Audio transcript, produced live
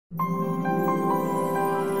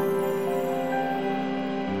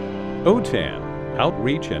OTAN,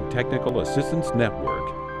 Outreach and Technical Assistance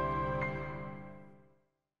Network.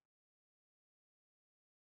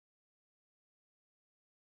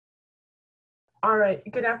 All right,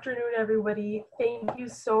 good afternoon, everybody. Thank you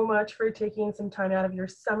so much for taking some time out of your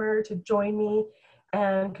summer to join me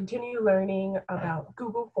and continue learning about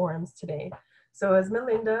Google Forms today. So as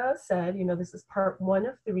Melinda said, this is part 1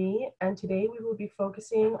 of 3, and today we will be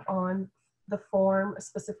focusing on the form,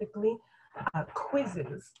 specifically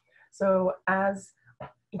quizzes. So as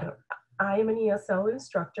I am an ESL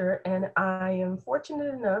instructor, and I am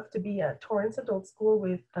fortunate enough to be at Torrance Adult School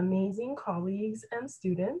with amazing colleagues and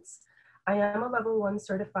students. I am a level 1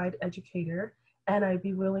 certified educator, and I'd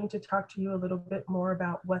be willing to talk to you a little bit more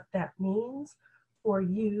about what that means for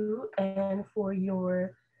you and for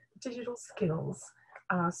your digital skills.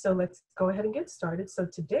 So let's go ahead and get started. So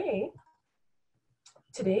today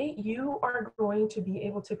you are going to be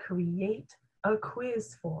able to create a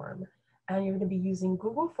quiz form, and you're going to be using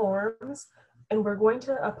Google Forms, and we're going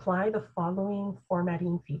to apply the following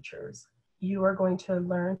formatting features. You are going to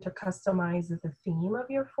learn to customize the theme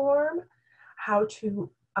of your form, how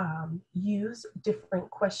to use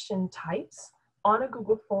different question types on a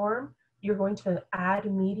Google form. You're going to add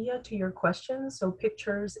media to your questions, so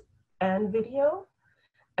pictures and video,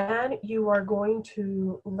 and you are going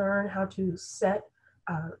to learn how to set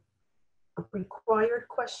a required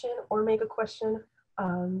question or make a question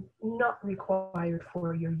not required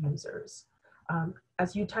for your users.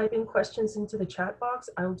 As you type in questions into the chat box,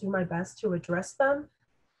 I'll do my best to address them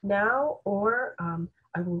now, or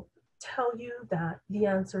I will tell you that the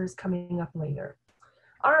answer is coming up later.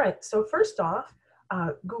 All right, so first off,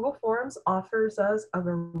 Google Forms offers us a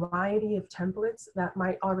variety of templates that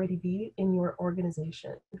might already be in your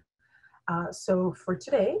organization. So for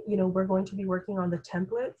today, we're going to be working on the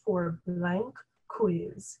template for blank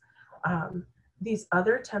quiz. These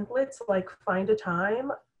other templates, like Find a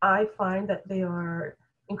Time, I find that they are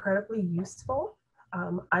incredibly useful.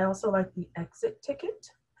 I also like the exit ticket.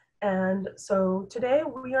 And so today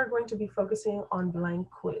we are going to be focusing on blank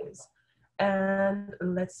quiz. And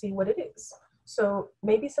let's see what it is. So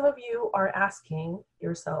maybe some of you are asking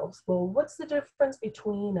yourselves, well, what's the difference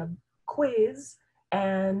between a quiz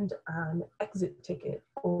and an exit ticket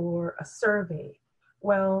or a survey?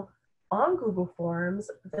 Well, on Google Forms,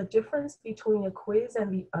 the difference between a quiz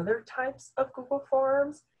and the other types of Google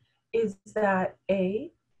Forms is that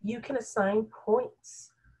A, you can assign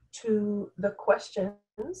points to the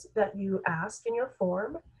questions that you ask in your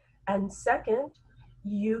form, and second,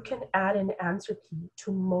 you can add an answer key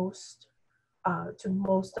to most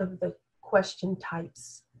of the question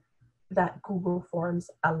types that Google Forms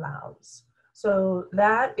allows. So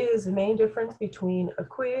that is the main difference between a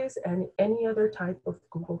quiz and any other type of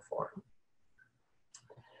Google form.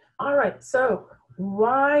 All right, so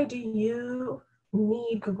why do you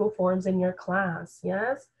need Google Forms in your class?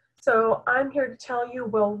 Yes, so I'm here to tell you,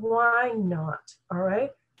 well, why not? All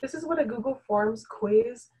right, this is what a Google Forms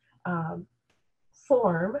quiz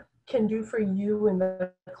form can do for you in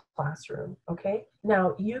the classroom. Okay,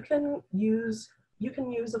 now you can use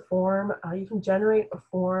a form, you can generate a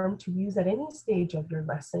form to use at any stage of your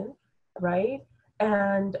lesson, right?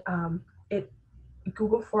 And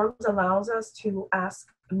Google Forms allows us to ask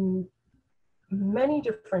many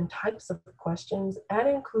different types of questions and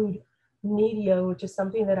include media, which is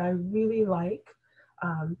something that I really like.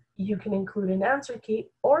 You can include an answer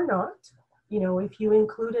key or not. If you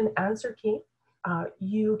include an answer key,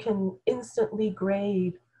 you can instantly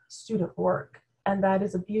grade student work, and that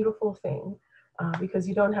is a beautiful thing. Because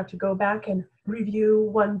you don't have to go back and review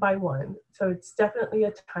one by one. So it's definitely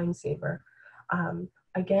a time saver.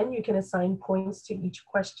 Again, you can assign points to each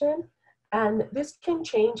question, and this can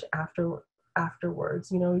change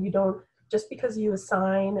afterwards. You don't, just because you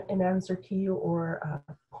assign an answer key or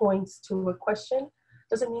points to a question,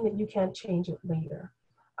 doesn't mean that you can't change it later.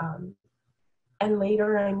 And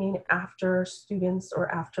later, I mean after students or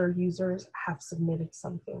after users have submitted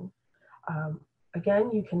something. Again,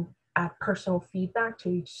 you can add personal feedback to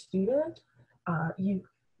each student.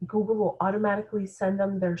 Google will automatically send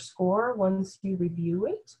them their score once you review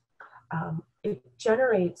it. It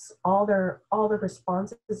generates all the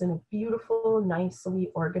responses in a beautiful, nicely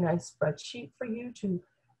organized spreadsheet for you to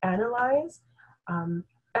analyze. And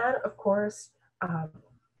of course, one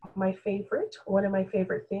of my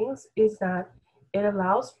favorite things is that it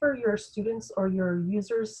allows for your students or your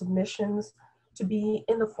users' submissions to be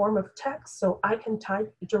in the form of text, so I can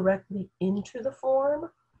type directly into the form,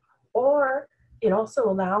 or it also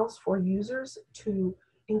allows for users to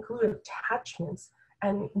include attachments.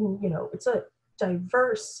 And it's a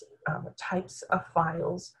diverse types of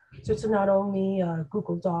files. So it's not only a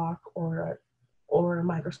Google Doc or a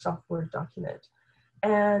Microsoft Word document.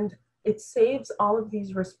 And it saves all of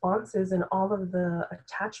these responses and all of the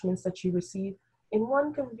attachments that you receive in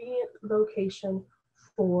one convenient location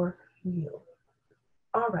for you.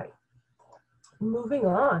 All right, moving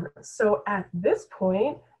on. So at this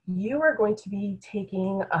point, you are going to be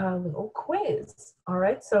taking a little quiz. All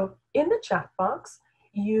right, so in the chat box,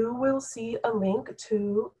 you will see a link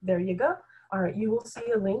to, there you go. All right, you will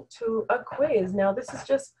see a link to a quiz. Now this is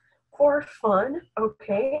just for fun,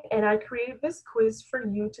 okay? And I created this quiz for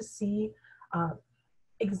you to see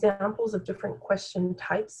examples of different question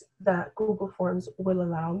types that Google Forms will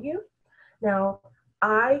allow you. Now,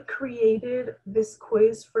 I created this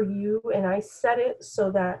quiz for you and I set it so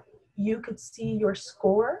that you could see your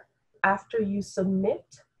score after you submit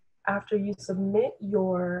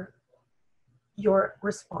your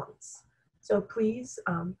response. So please,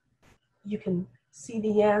 you can see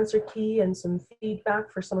the answer key and some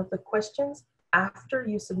feedback for some of the questions after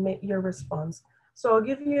you submit your response. So I'll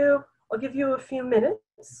give you a few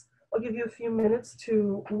minutes. I'll give you a few minutes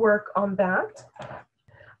to work on that.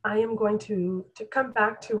 I am going to come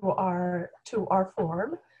back to our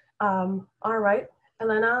form. All right,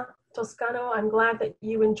 Elena Toscano, I'm glad that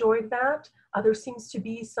you enjoyed that. There seems to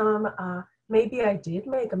be some, maybe I did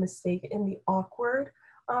make a mistake in the awkward.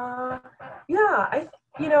 Yeah,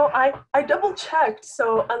 I double checked.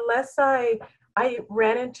 So unless I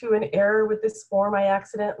ran into an error with this form, I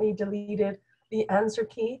accidentally deleted the answer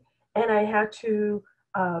key and I had to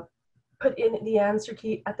put in the answer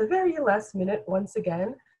key at the very last minute once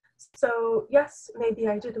again. So yes, maybe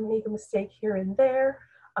I did make a mistake here and there.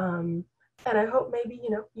 And I hope maybe,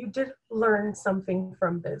 you did learn something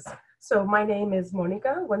from this. So my name is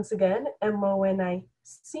Monica, once again, M-O-N-I-C-A.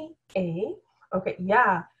 Okay,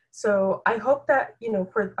 yeah. So I hope that,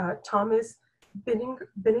 for Thomas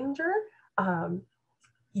Binninger,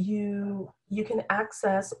 you can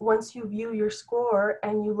access, once you view your score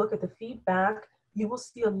and you look at the feedback, you will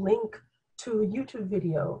see a link to a YouTube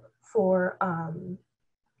video for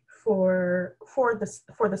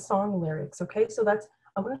the song lyrics. Okay, so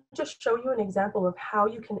I'm going to just show you an example of how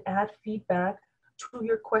you can add feedback to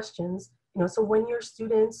your questions. So when your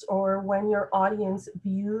students or when your audience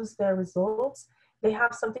views their results, they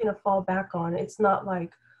have something to fall back on. It's not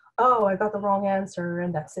like, oh, I got the wrong answer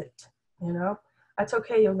and that's it. That's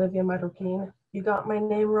okay, Olivia Marroquin. You got my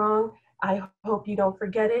name wrong. I hope you don't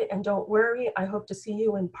forget it, and don't worry. I hope to see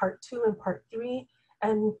you in part 2 and part 3,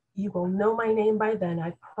 and you will know my name by then,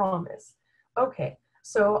 I promise. Okay,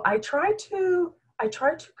 so I tried to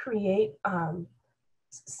create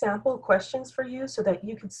sample questions for you so that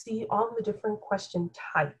you could see all the different question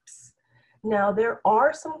types. Now, there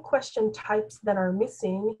are some question types that are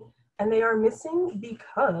missing, and they are missing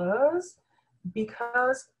because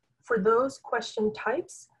for those question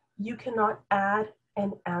types, you cannot add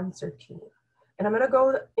an answer key. And I'm going to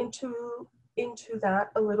go into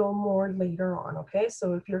that a little more later on, okay?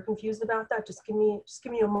 So if you're confused about that, just give me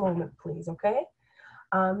a moment, please, okay?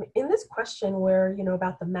 In this question where,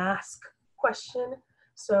 about the mask question,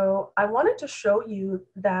 so I wanted to show you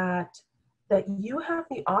that you have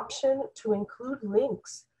the option to include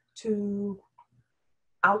links to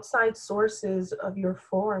outside sources of your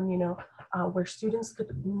form, where students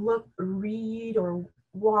could look, read, or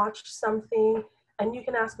watch something, and you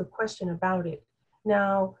can ask a question about it.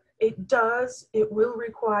 Now, it will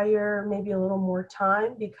require maybe a little more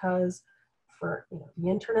time because the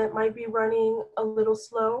internet might be running a little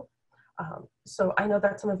slow. So I know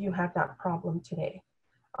that some of you have that problem today.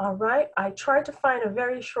 All right, I tried to find a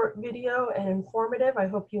very short video and informative. I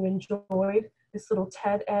hope you enjoyed this little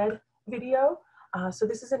TED Ed video. So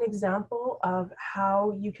this is an example of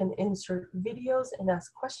how you can insert videos and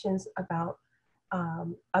ask questions about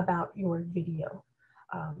your video.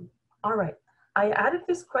 All right, I added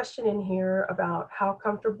this question in here about how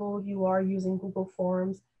comfortable you are using Google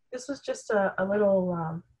Forms. This was just a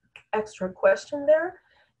little extra question there.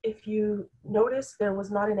 If you notice, there was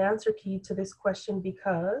not an answer key to this question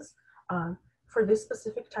because for this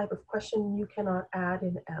specific type of question, you cannot add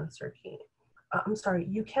an answer key. I'm sorry,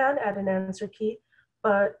 you can add an answer key,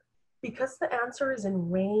 but because the answer is in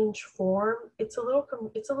range form, it's a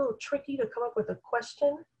little tricky to come up with a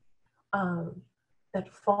question that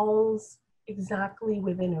falls exactly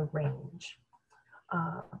within a range.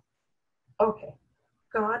 Okay,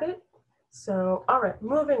 got it? So, all right,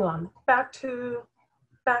 moving on, back to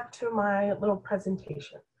my little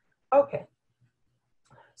presentation. Okay,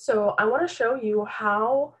 so I want to show you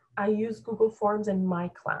how I use Google Forms in my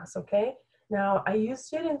class, okay? Now, I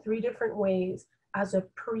used it in 3 different ways. as a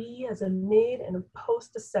pre, as a mid, and a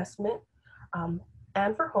post assessment,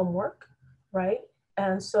 and for homework, right?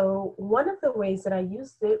 And so one of the ways that I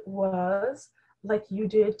used it was like you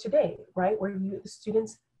did today, right? Where the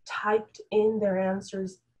students typed in their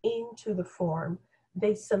answers into the form.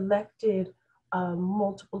 They selected a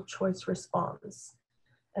multiple choice response.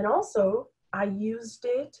 And also I used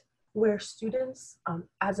it where students,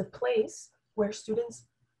 as a place where students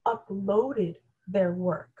uploaded their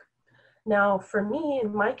work. Now, for me,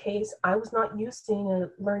 in my case, I was not using a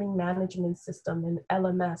learning management system, an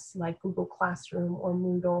LMS like Google Classroom or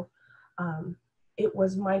Moodle. It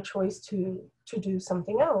was my choice to do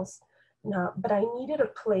something else. Now, but I needed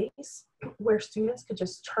a place where students could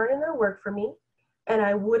just turn in their work for me, and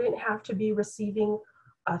I wouldn't have to be receiving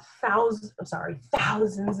thousands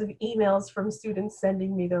of emails from students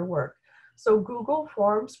sending me their work. So Google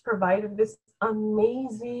Forms provided this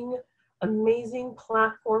amazing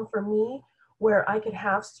platform for me where I could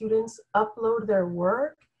have students upload their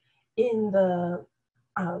work in the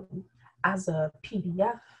um, as a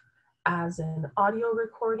PDF, as an audio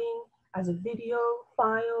recording, as a video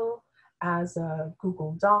file, as a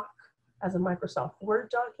Google Doc, as a Microsoft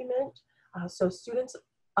Word document. So students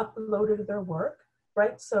uploaded their work,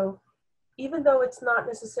 right? So even though it's not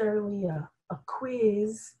necessarily a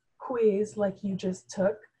quiz like you just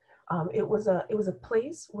took, it was a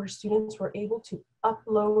place where students were able to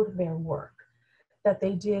upload their work that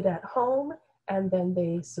they did at home, and then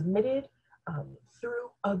they submitted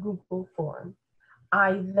through a Google form.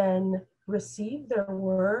 I then received their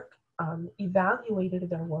work, evaluated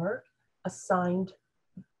their work, assigned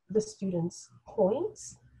the students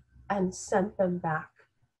points, and sent them back,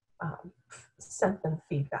 sent them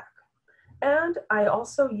feedback. And I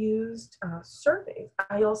also used surveys.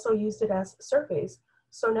 I also used it as surveys.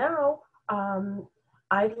 So now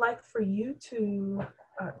I'd like for you to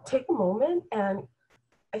take a moment, and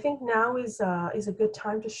I think now is a good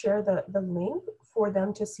time to share the link for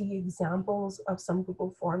them to see examples of some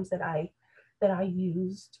Google Forms that I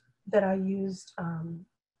used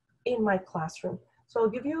in my classroom. So I'll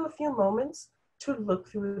give you a few moments to look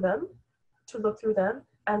through them,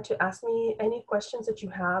 and to ask me any questions that you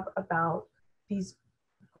have about these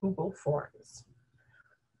Google Forms.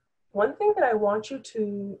 One thing that I want you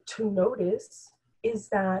to notice is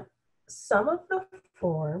that some of the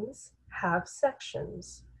forms have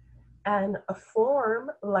sections, and a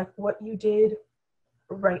form like what you did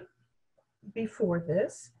right before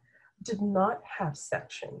this did not have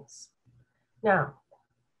sections. Now,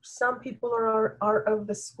 some people are of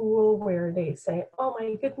the school where they say, oh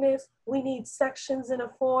my goodness, we need sections in a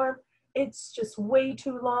form. It's just way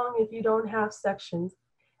too long if you don't have sections.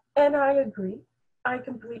 And I agree. I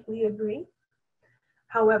completely agree.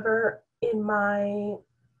 However, in my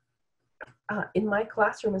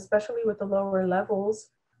classroom, especially with the lower levels,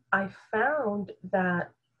 I found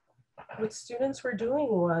that what students were doing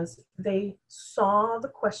was they saw the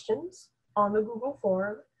questions on the Google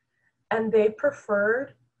form and they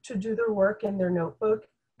preferred to do their work in their notebook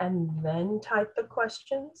and then type the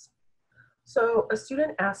questions. So a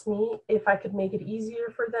student asked me if I could make it easier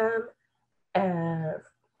for them, and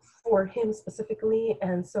for him specifically,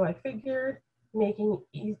 and so I figured making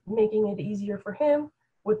it easier for him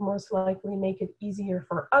would most likely make it easier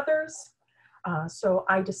for others. So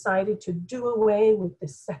I decided to do away with the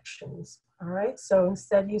sections. All right, so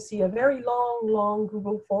instead you see a very long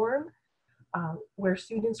Google form where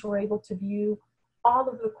students were able to view all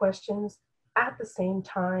of the questions at the same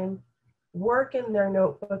time, work in their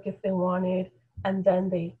notebook if they wanted, and then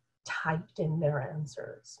they typed in their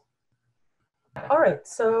answers. All right,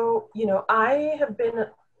 so, I have been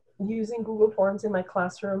using Google Forms in my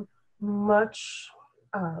classroom much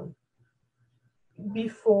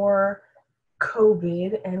before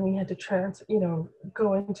COVID, and we had to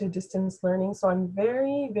go into distance learning. So I'm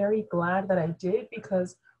very glad that I did,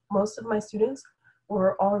 because most of my students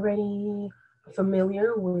were already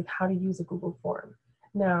familiar with how to use a Google form.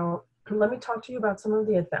 Now, let me talk to you about some of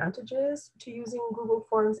the advantages to using Google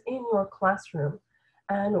Forms in your classroom.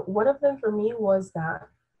 And one of them for me was that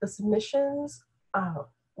the submissions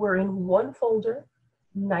were in one folder,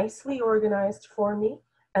 nicely organized for me,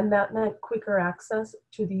 and that meant quicker access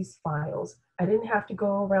to these files. I didn't have to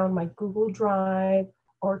go around my Google Drive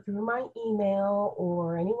or through my email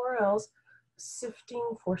or anywhere else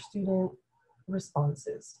sifting for student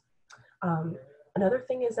responses. Another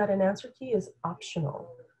thing is that an answer key is optional.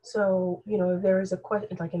 So, if there is a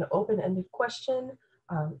question, like an open-ended question,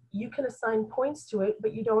 you can assign points to it,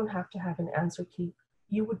 but you don't have to have an answer key.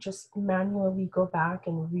 You would just manually go back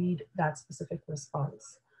and read that specific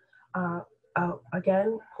response.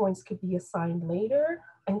 Again, points could be assigned later,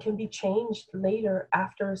 and can be changed later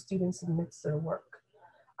after a student submits their work.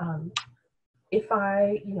 If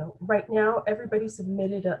I, right now everybody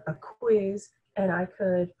submitted a quiz, and I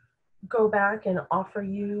could go back and offer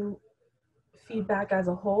you feedback as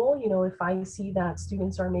a whole. If I see that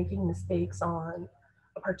students are making mistakes on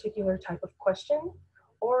a particular type of question,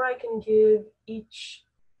 or I can give each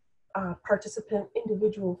participant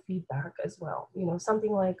individual feedback as well.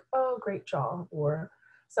 Something like, oh, great job, or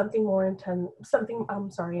something more intense,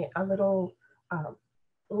 a little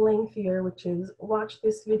lengthier, which is watch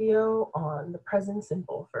this video on the present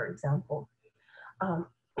simple, for example. Um,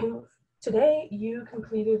 Today, you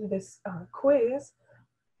completed this quiz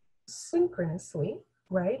synchronously,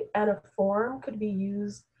 right? And a form could be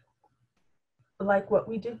used like what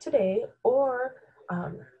we did today, or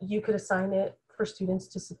you could assign it for students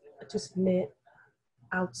to submit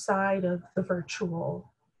outside of the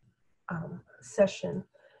virtual session.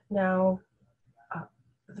 Now,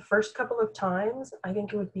 the first couple of times, I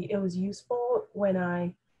think it was useful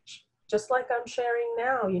when just like I'm sharing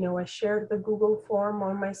now, I shared the Google form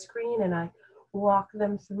on my screen and I walk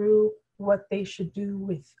them through what they should do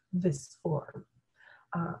with this form.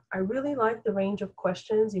 I really like the range of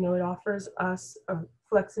questions. It offers us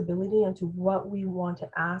flexibility into what we want to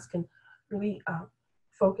ask, and really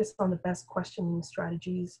focus on the best questioning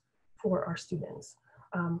strategies for our students.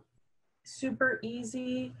 Super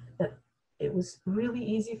easy. It was really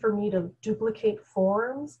easy for me to duplicate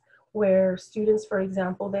forms where students, for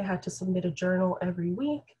example, they had to submit a journal every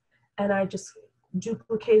week, and I just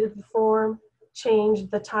duplicated the form, changed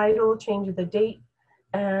the title, changed the date,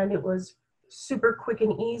 and it was super quick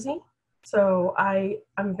and easy. So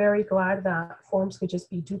I'm very glad that forms could just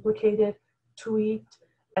be duplicated, tweaked,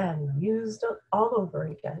 and used all over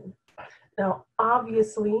again. Now,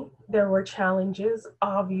 obviously, there were challenges.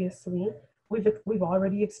 Obviously, we've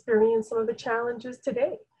already experienced some of the challenges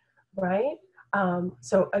today, right?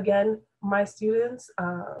 So again, my students,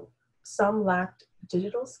 some lacked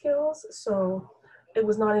digital skills, so it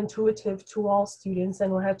was not intuitive to all students,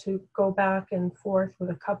 and we had to go back and forth with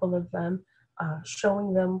a couple of them,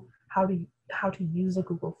 showing them how to use a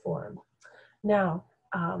Google form. Now,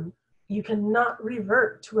 you cannot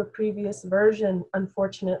revert to a previous version,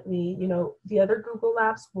 unfortunately. The other Google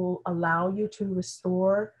apps will allow you to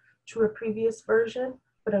restore to a previous version,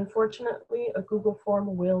 but unfortunately, a Google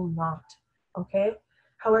form will not, okay?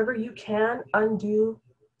 However, you can undo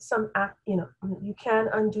you can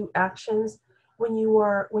undo actions when you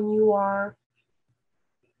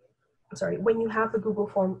have the Google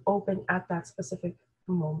form open at that specific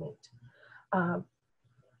moment.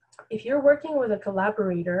 If you're working with a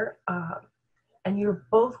collaborator and you're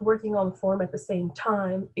both working on the form at the same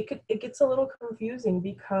time, it gets a little confusing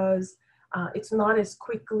because it's not as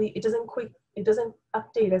quickly, it doesn't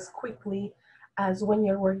update as quickly as when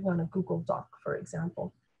you're working on a Google Doc, for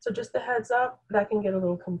example. So just a heads up, that can get a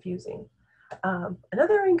little confusing.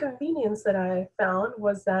 Another inconvenience that I found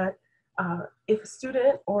was that if a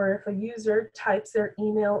student or if a user types their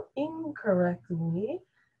email incorrectly,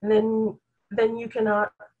 then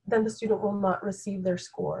the student will not receive their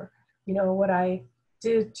score. What I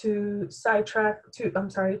did to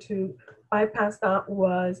bypass that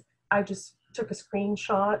was I just took a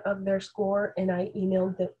screenshot of their score and I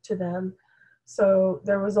emailed it to them. So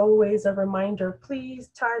there was always a reminder, please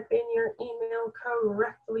type in your email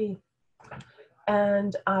correctly.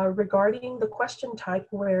 And regarding the question type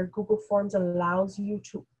where Google Forms allows you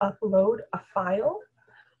to upload a file,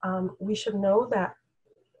 we should know that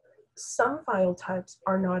some file types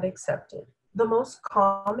are not accepted. The most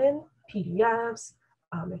common, PDFs,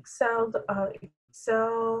 Excel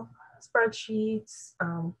spreadsheets,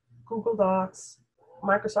 Google Docs,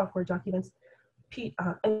 Microsoft Word documents,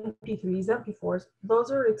 MP3s, MP4s,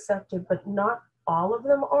 those are accepted, but not all of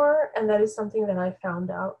them are, and that is something that I found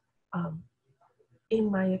out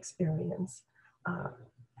in my experience.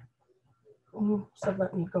 So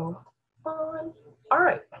let me go on. All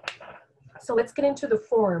right, so let's get into the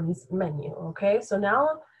forms menu, okay? So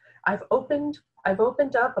now I've opened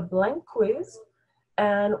up a blank quiz,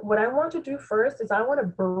 and what I want to do first is I want to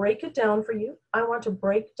break it down for you. I want to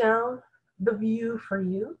break down the view for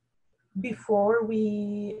you before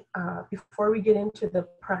we get into the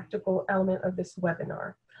practical element of this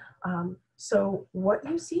webinar. So what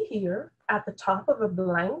you see here at the top of a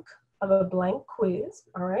blank quiz,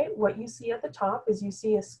 all right, what you see at the top is you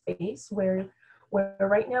see a space where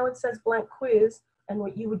right now it says blank quiz, and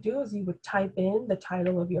what you would do is you would type in the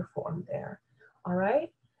title of your form there, all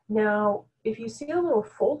right? Now, if you see a little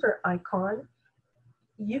folder icon,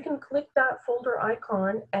 you can click that folder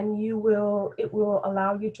icon and it will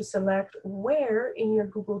allow you to select where in your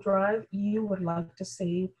Google Drive you would like to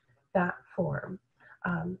save that form.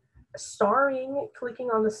 Clicking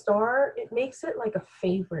on the star, it makes it like a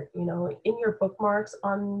favorite. You know, in your bookmarks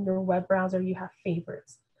on your web browser, you have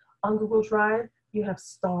favorites. On Google Drive, you have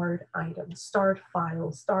starred items, starred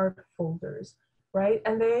files, starred folders, right?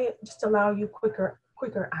 And they just allow you quicker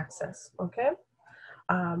access, okay?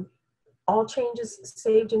 All changes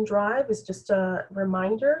saved in Drive is just a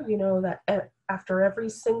reminder, you know, that after every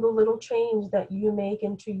single little change that you make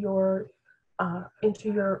into your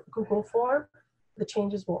Google form, the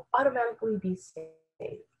changes will automatically be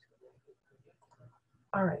saved.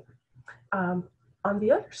 All right. On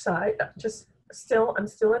the other side, I'm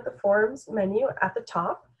still at the Forms menu at the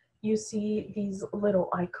top. You see these little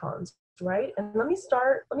icons, right? And let me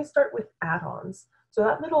start with add-ons. So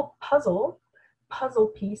that little puzzle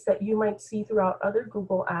piece that you might see throughout other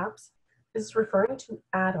Google apps is referring to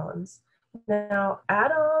add-ons. Now,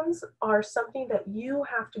 add-ons are something that you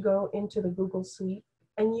have to go into the Google Suite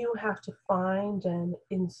and you have to find and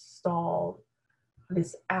install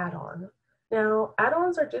this add-on. Now,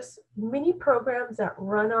 add-ons are just mini programs that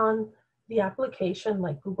run on the application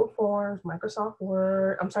like Google Forms,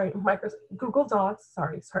 Google Docs,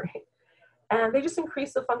 sorry. And they just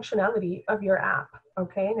increase the functionality of your app,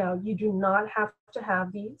 okay? Now, you do not have to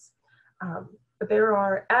have these, but there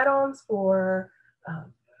are add-ons for,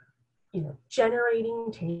 you know,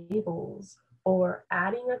 generating tables or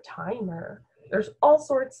adding a timer. There's all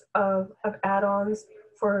sorts of add-ons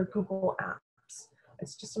for Google apps.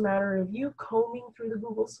 It's just a matter of you combing through the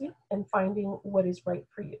Google Suite and finding what is right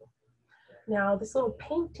for you. Now, this little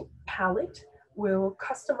paint palette will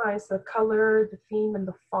customize the color, the theme, and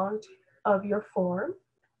the font of your form,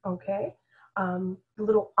 okay? The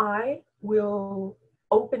little eye will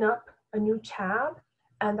open up a new tab,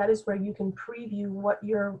 and that is where you can preview what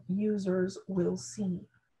your users will see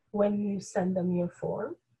when you send them your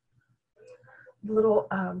form. The little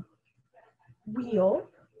wheel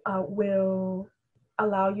will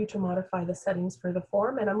allow you to modify the settings for the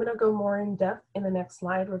form, and I'm going to go more in depth in the next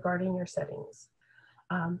slide regarding your settings.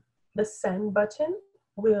 The send button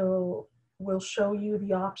will show you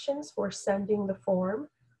the options for sending the form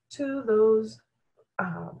to those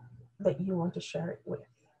that you want to share it with.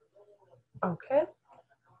 Okay,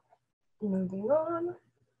 moving on.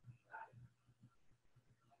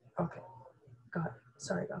 Okay,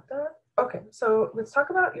 sorry about that. Okay, so let's talk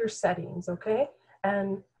about your settings, okay?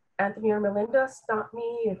 And Anthony or Melinda, stop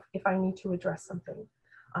me if I need to address something.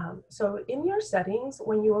 So in your settings,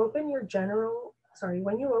 when you open your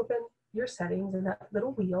settings in that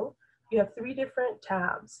little wheel, you have 3 different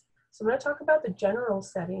tabs. So I'm going to talk about the general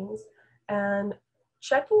settings, and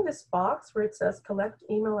checking this box where it says collect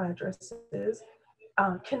email addresses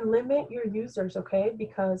can limit your users, okay?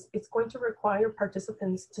 Because it's going to require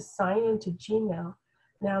participants to sign into Gmail.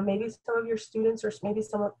 Now, maybe some of your students or maybe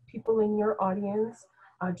some of people in your audience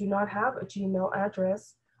do not have a Gmail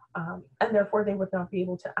address, and therefore they would not be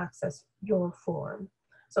able to access your form.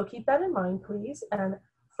 So keep that in mind, please. And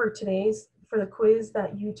for the quiz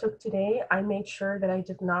that you took today, I made sure that I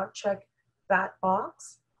did not check that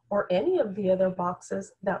box or any of the other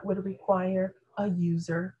boxes that would require a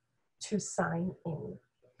user to sign in.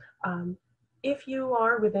 If you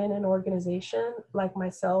are within an organization like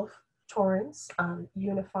myself, Torrance,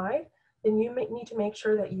 Unified, then you need to make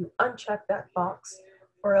sure that you uncheck that box,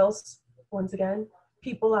 or else, once again,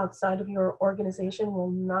 people outside of your organization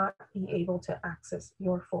will not be able to access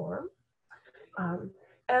your form.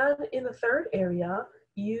 And in the third area,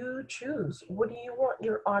 you choose, what do you want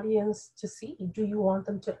your audience to see? Do you want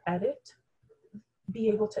them to be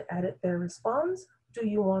able to edit their response? Do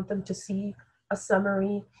you want them to see a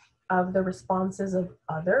summary of the responses of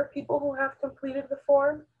other people who have completed the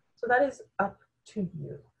form? So that is up to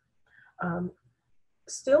you.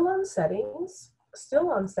 Still on settings,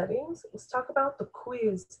 let's talk about the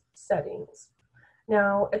quiz settings.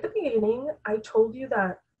 Now, at the beginning, I told you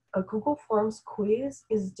that a Google Forms quiz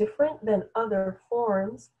is different than other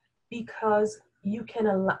forms because you can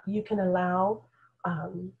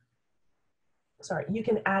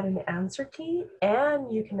add an answer key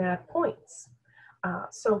and you can add points.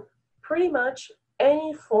 So pretty much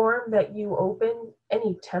any form that you open,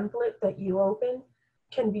 any template that you open,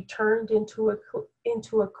 can be turned into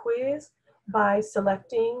a quiz by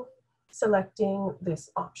selecting this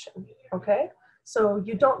option, okay? So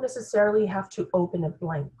you don't necessarily have to open a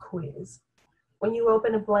blank quiz. When you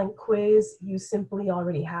open a blank quiz, you simply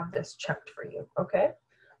already have this checked for you, okay?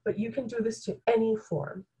 But you can do this to any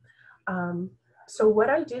form. So what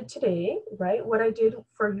I did today, right, what I did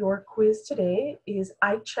for your quiz today is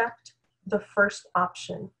I checked the first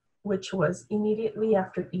option, which was immediately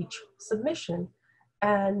after each submission.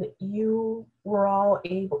 And you were all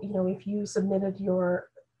able, you know, if you submitted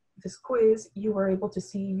this quiz, you were able to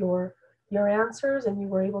see your answers, and you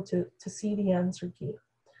were able to see the answer key.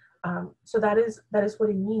 So that is what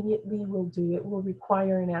immediately will do. It will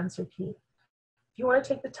require an answer key. If you want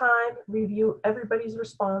to take the time, review everybody's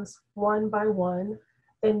response one by one,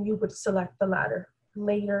 then you would select the latter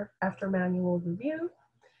later after manual review.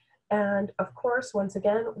 And of course, once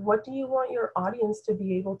again, what do you want your audience to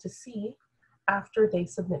be able to see after they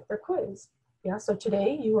submit their quiz? Yeah, so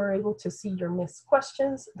today you are able to see your missed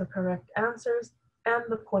questions, the correct answers, and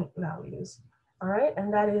the point values. All right,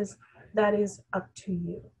 and that is up to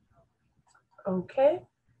you. Okay,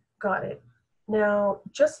 got it. Now,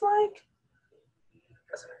 just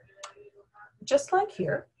like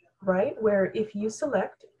here, right, where if you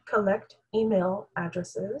select collect email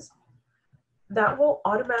addresses, that will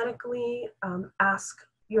automatically ask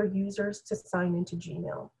your users to sign into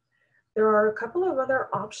Gmail. There are a couple of other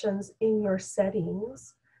options in your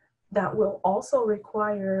settings that will also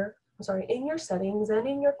require, in your settings and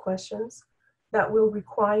in your questions that will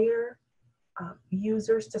require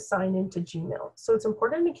users to sign into Gmail. So it's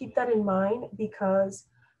important to keep that in mind, because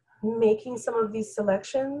making some of these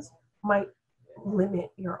selections might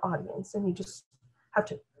limit your audience, and you just have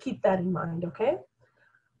to keep that in mind, okay?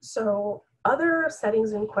 So other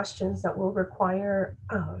settings and questions that will require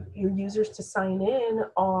your users to sign in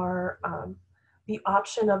are the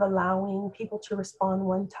option of allowing people to respond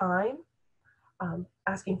one time,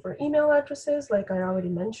 asking for email addresses, like I already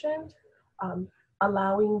mentioned,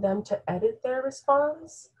 allowing them to edit their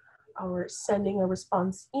response, or sending a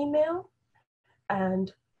response email,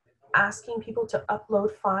 and asking people to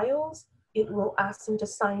upload files. It will ask them to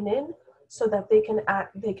sign in so that they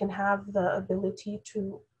can have the ability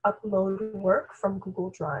to upload work from Google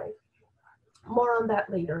Drive. More on that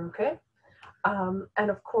later, okay? And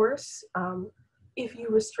of course, if you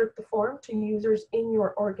restrict the form to users in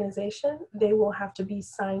your organization, they will have to be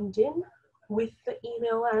signed in with the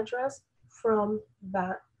email address from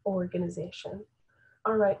that organization.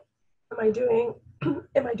 All right, am I doing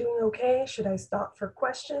okay? Should I stop for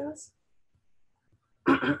questions?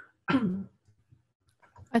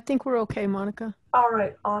 I think we're okay, Monica. All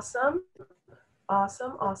right, awesome.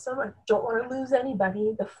 Awesome. I don't want to lose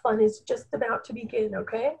anybody. The fun is just about to begin,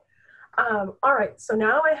 okay? All right, so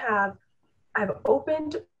now I've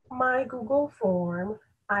opened my Google form.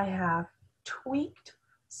 I have tweaked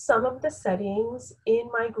some of the settings in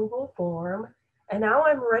my Google form, and now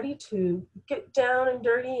I'm ready to get down and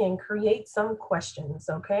dirty and create some questions,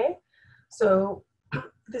 okay? So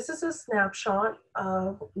this is a snapshot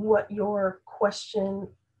of what your question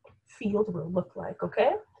field will look like,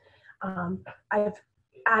 okay? I've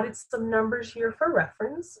added some numbers here for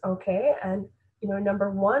reference, okay? And number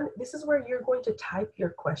one, this is where you're going to type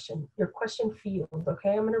your question field,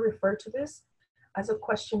 okay? I'm gonna refer to this as a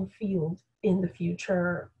question field in the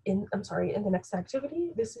future, in the next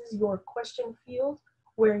activity. This is your question field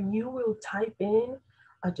where you will type in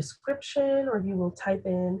a description, or you will type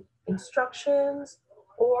in instructions,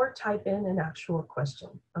 or type in an actual question,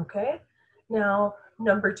 okay? Now,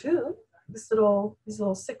 number two, these little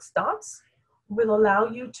 6 dots will allow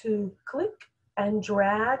you to click and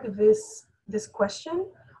drag this question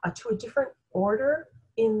to a different order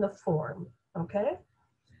in the form, okay?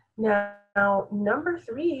 Now, number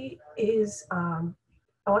 3 is, I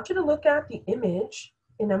want you to look at the image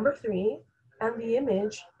in number 3 and the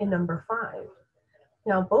image in number 5.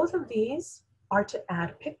 Now, both of these are to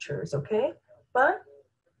add pictures, okay? But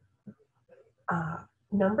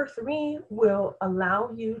number 3 will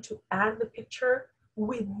allow you to add the picture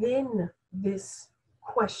within this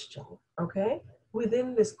question, okay?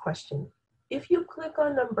 Within this question. If you click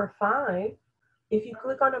on number 5,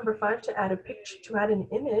 to add a picture, to add an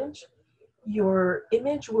image, your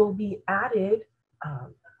image will be added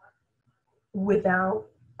without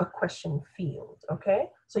a question field, okay?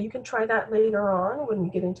 So you can try that later on when we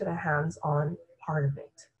get into the hands-on part of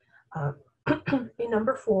it. In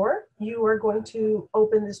number 4, you are going to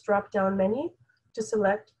open this drop-down menu to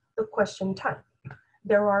select the question type.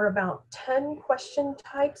 There are about 10 question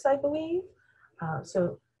types, I believe.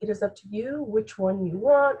 So it is up to you which one you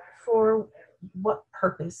want for what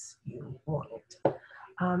purpose you want it.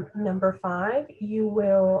 Number 5, you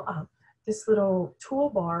will, this little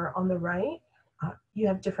toolbar on the right, you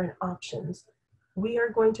have different options. We are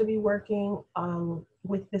going to be working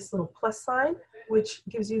with this little plus sign, which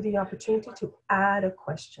gives you the opportunity to add a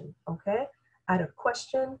question, okay? Add a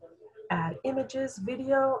question, add images,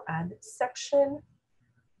 video, add section,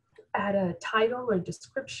 add a title or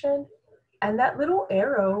description. And that little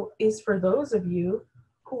arrow is for those of you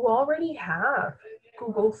who already have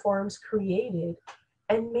Google Forms created.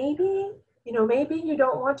 And maybe, maybe you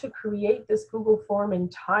don't want to create this Google form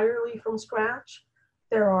entirely from scratch.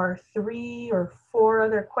 There are 3 or 4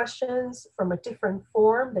 other questions from a different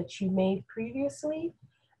form that you made previously,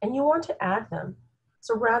 and you want to add them.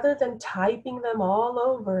 So rather than typing them all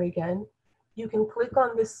over again, you can click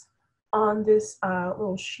on this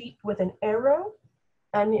little sheet with an arrow,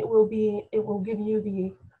 and it will give you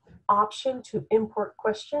the option to import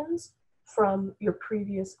questions from your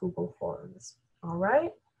previous Google Forms. All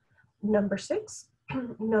right. Number 6,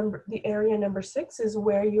 the area number 6 is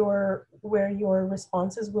where your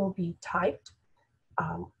responses will be typed,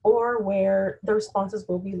 or where the responses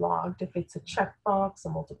will be logged. If it's a checkbox, a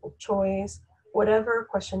multiple choice, whatever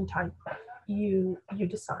question type you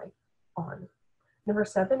decide on. Number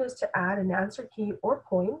 7 is to add an answer key or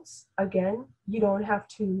points. Again, you don't have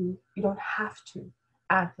to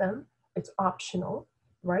add them. It's optional,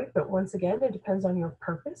 right? But once again, it depends on your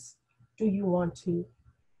purpose. Do you want to?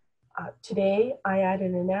 Today, I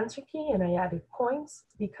added an answer key and I added points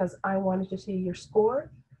because I wanted to see your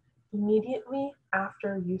score immediately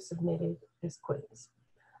after you submitted this quiz.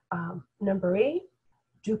 Number 8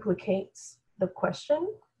 duplicates the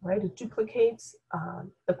question, right? It duplicates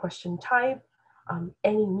the question type,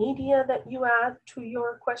 any media that you add to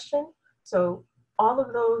your question. So all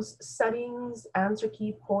of those settings, answer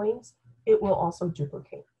key, points, it will also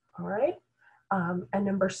duplicate, all right? And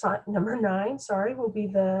number 9, will be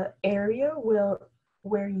the area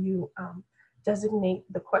where you designate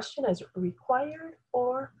the question as required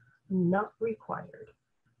or not required.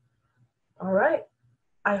 All right.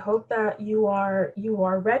 I hope that you are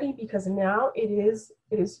ready, because now it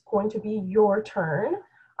is going to be your turn.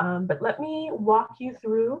 But let me walk you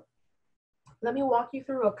through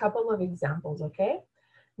a couple of examples, okay?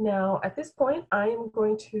 Now, at this point, I am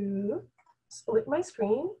going to split my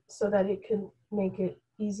screen so that it can make it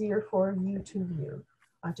easier for you to view.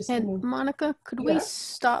 Monica, could we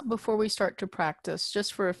stop before we start to practice,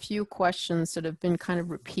 just for a few questions that have been kind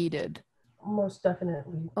of repeated? Most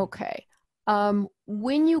definitely. Okay.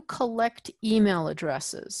 When you collect email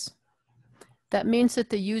addresses, that means that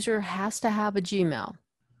the user has to have a Gmail.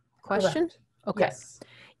 Question? Correct. Okay. Yes.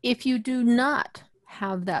 If you do not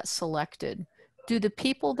have that selected, do the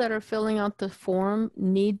people that are filling out the form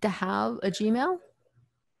need to have a Gmail?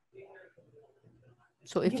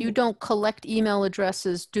 So if you don't collect email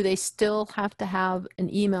addresses, do they still have to have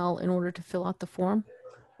an email in order to fill out the form?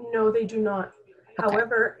 No, they do not. Okay.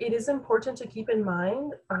 However, it is important to keep in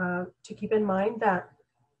mind that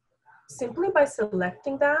simply by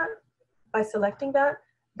selecting that,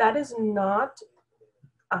 that is not,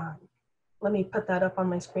 let me put that up on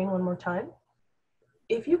my screen one more time.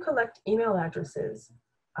 If you collect email addresses,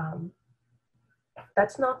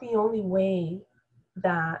 that's not the only way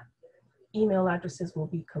that email addresses will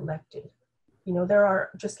be collected. There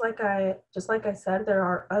are, just like I said, there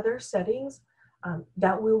are other settings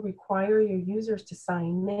that will require your users to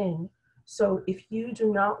sign in. So if you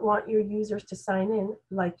do not want your users to sign in,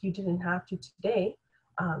 like you didn't have to today,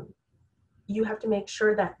 you have to make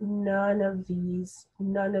sure that none of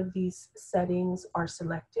these settings are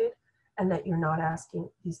selected, and that you're not asking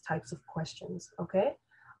these types of questions, okay?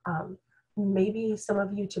 Maybe some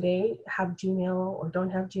of you today have Gmail or don't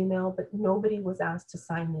have Gmail, but nobody was asked to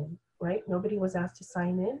sign in, right? Nobody was asked to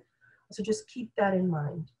sign in. So just keep that in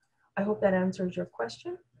mind. I hope that answers your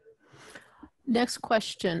question. Next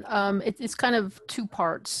question. It's kind of 2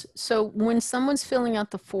 parts. So when someone's filling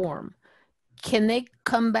out the form, can they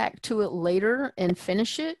come back to it later and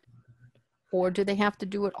finish it? Or do they have to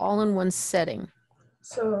do it all in one setting?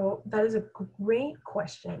 So that is a great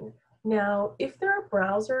question. Now, if their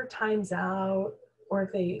browser times out, or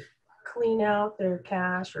if they clean out their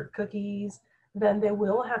cache or cookies, then they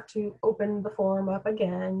will have to open the form up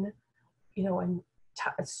again, and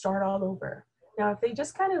start all over. Now, if they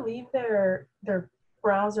just kind of leave their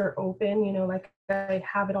browser open, like I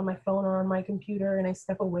have it on my phone or on my computer, and I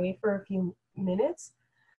step away for a few minutes,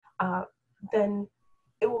 then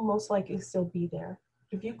it will most likely still be there.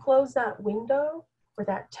 If you close that window or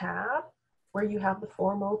that tab where you have the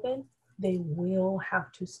form open, they will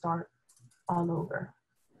have to start all over.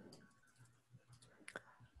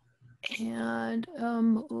 And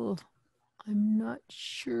I'm not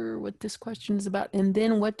sure what this question is about. And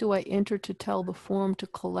then what do I enter to tell the form to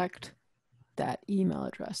collect that email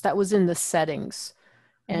address? That was in the settings.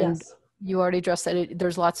 And yes. You already addressed that.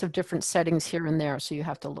 There's lots of different settings here and there, so you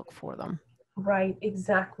have to look for them. Right,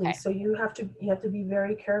 exactly. Okay. So you have to be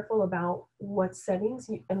very careful about what settings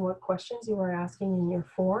and what questions you are asking in your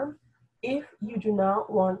form. If you do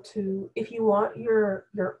not want to, if you want your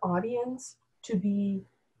audience to be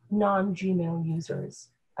non-Gmail users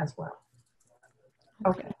as well.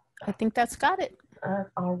 Okay. I think that's got it.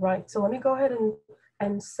 All right. So let me go ahead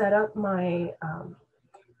and set up my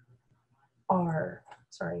our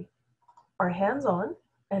sorry our hands-on,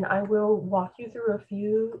 and I will walk you through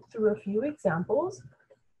a few examples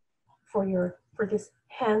for this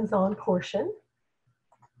hands-on portion.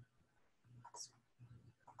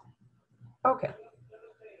 Okay,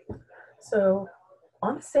 so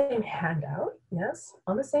on the same handout, yes,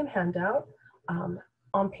 on the same handout, um,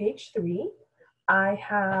 on page 3, I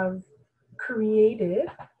have created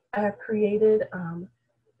an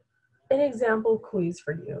example quiz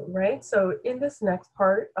for you, right? So in this next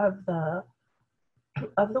part of the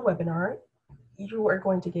webinar, you are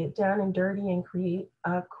going to get down and dirty and create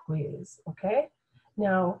a quiz, okay?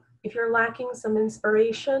 Now, if you're lacking some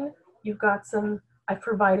inspiration, I've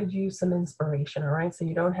provided you some inspiration, all right? So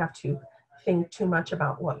you don't have to think too much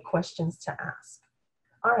about what questions to ask.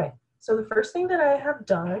 All right, so the first thing that I have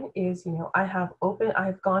done is,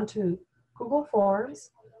 I've gone to Google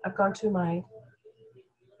Forms, I've gone to my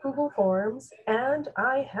Google Forms, and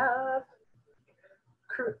I have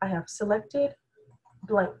selected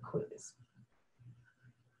blank quiz.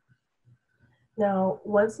 Now,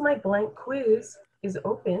 once my blank quiz is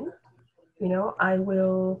open, I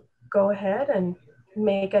will go ahead and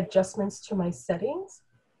make adjustments to my settings.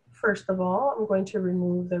 First of all, I'm going to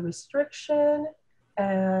remove the restriction.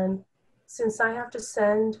 And since I have to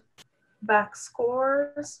send back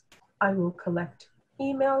scores, I will collect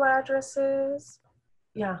email addresses.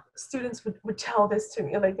 Yeah, students would tell this to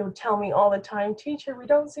me, like they would tell me all the time, teacher, we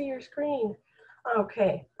don't see your screen.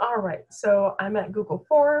 Okay, all right, so I'm at Google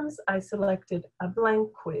Forms, I selected a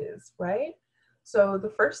blank quiz, right? So the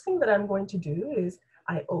first thing that I'm going to do is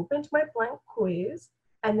I opened my blank quiz,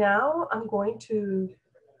 and now I'm going to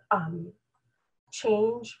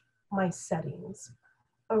change my settings.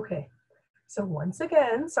 Okay, so once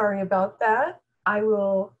again, sorry about that. I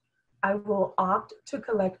will opt to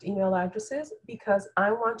collect email addresses because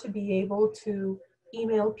I want to be able to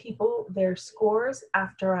email people their scores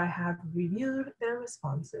after I have reviewed their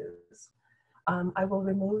responses. I will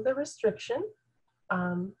remove the restriction.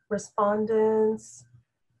 Respondents,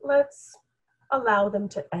 let's allow them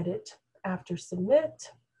to edit after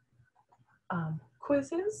submit.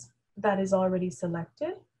 Quizzes, that is already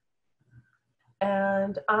selected.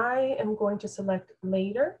 And I am going to select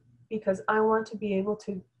later because I want to be able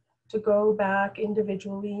to go back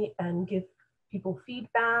individually and give people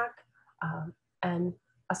feedback and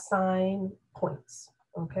assign points,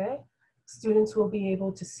 okay? Students will be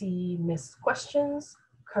able to see missed questions,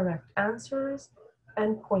 correct answers,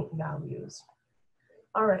 and point values.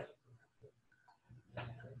 All right,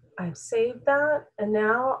 I've saved that, and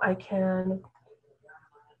now I can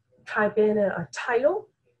type in a title.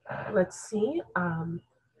 Let's see,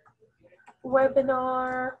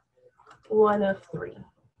 webinar 1 of 3,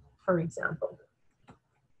 for example.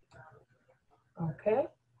 Okay.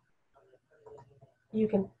 You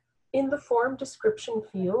can, in the form description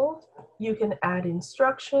field, you can add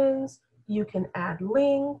instructions, you can add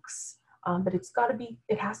links, but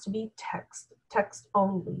it has to be text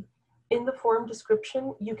only. In the form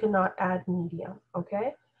description, you cannot add media,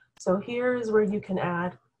 okay? So here is where you can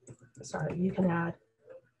add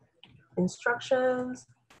instructions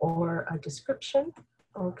or a description,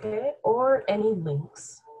 okay? Or any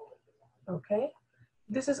links, okay?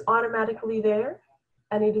 This is automatically there,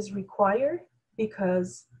 and it is required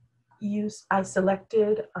because I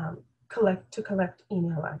selected collect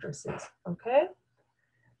email addresses, okay?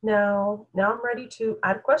 Now I'm ready to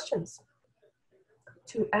add questions.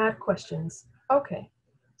 Okay,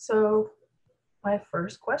 so my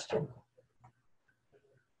first question.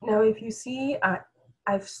 Now, if you see,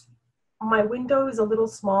 my window is a little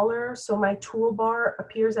smaller, so my toolbar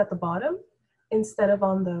appears at the bottom instead of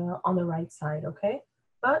on the right side, okay?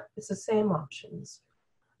 But it's the same options.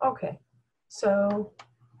 Okay, so,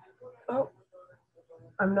 oh,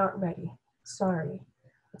 I'm not ready, sorry.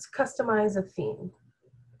 Let's customize a theme.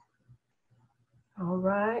 All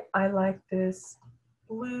right, I like this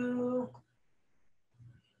blue.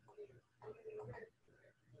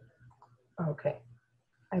 Okay,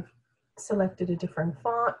 I've selected a different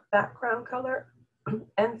font, background color,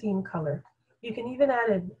 and theme color. You can even add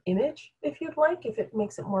an image if you'd like, if it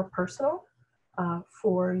makes it more personal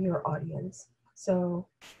for your audience. So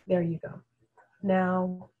there you go.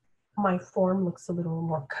 Now my form looks a little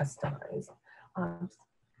more customized.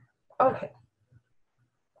 Okay.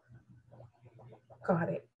 Got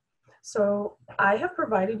it. So I have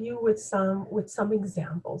provided you with some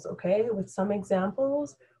examples, okay? With some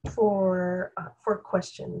examples for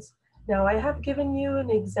questions. Now I have given you an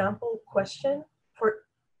example question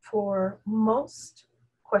for most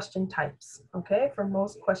question types, okay? For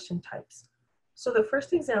most question types. So the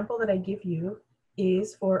first example that I give you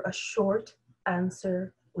is for a short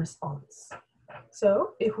answer response.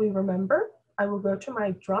 So if we remember, I will go to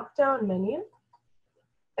my drop-down menu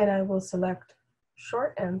and I will select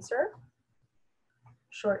short answer.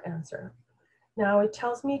 Now it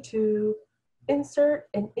tells me to insert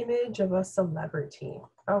an image of a celebrity.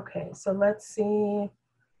 Okay, so let's see.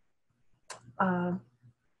 I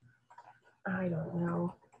don't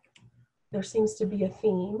know. There seems to be a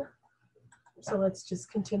theme. So let's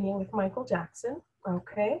just continue with Michael Jackson.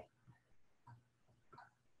 Okay.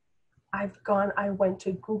 I went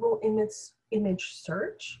to Google image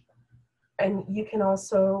search, and you can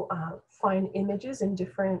also find images in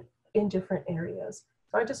different areas.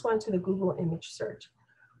 So I just went to the Google image search.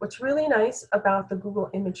 What's really nice about the Google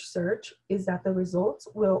image search is that the results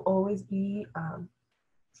will always be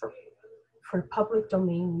for public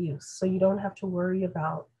domain use. So you don't have to worry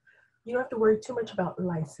too much about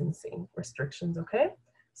licensing restrictions, okay?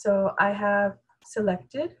 So I have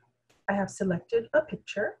selected a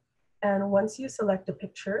picture, and once you select a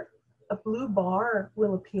picture, a blue bar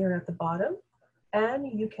will appear at the bottom,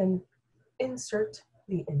 and you can insert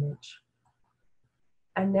the image.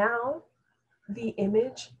 And now the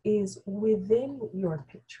image is within your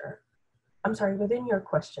picture. I'm sorry, within your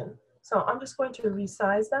question. So I'm just going to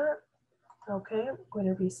resize that. Okay, I'm going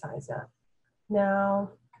to resize that. Now,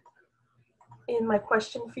 in my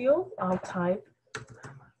question field, I'll type,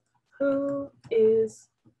 who is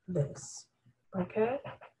this? Okay,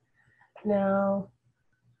 now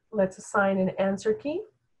let's assign an answer key.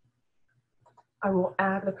 I will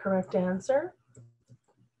add the correct answer.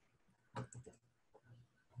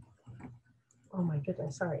 Oh my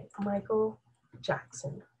goodness, sorry, Michael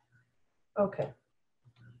Jackson. Okay,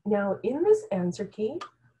 now in this answer key,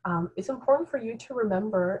 it's important for you to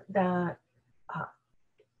remember that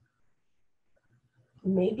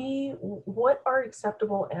maybe what are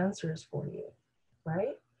acceptable answers for you,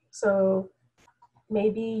 right? So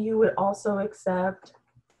maybe you would also accept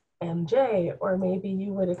MJ, or maybe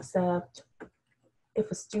you would accept if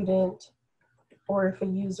a student or if a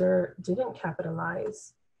user didn't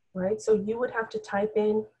capitalize, right? So you would have to type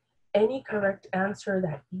in any correct answer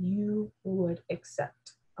that you would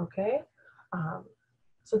accept, okay?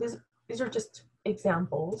 So these are just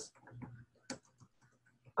examples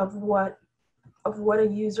of what a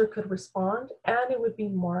user could respond, and it would be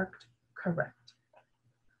marked correct.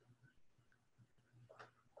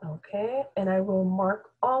 Okay, and I will mark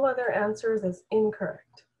all other answers as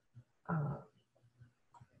incorrect.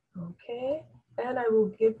 Okay, and I will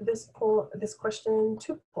give this question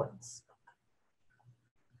 2 points.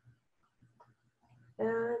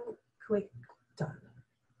 And click done.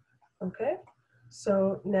 Okay,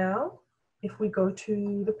 so now if we go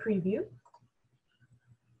to the preview,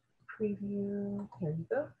 here you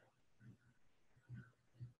go.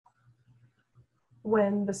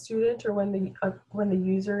 When the student or when the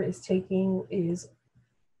user is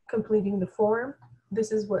completing the form,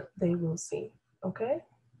 this is what they will see, okay?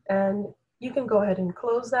 And you can go ahead and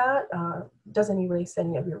close that. Doesn't erase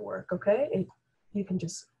any of your work, okay? You can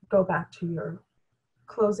just go back to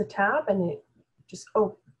close a tab, and it just,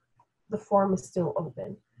 the form is still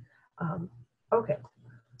open. Okay,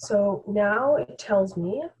 so now it tells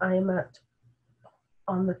me I'm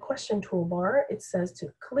on the question toolbar. It says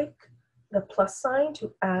to click the plus sign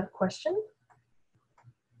to add question.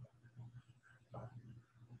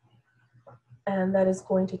 And that is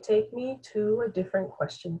going to take me to a different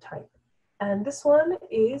question type. And this one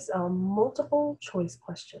is a multiple choice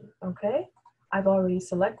question, okay? I've already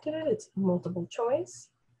selected it, it's multiple choice.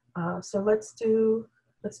 So let's do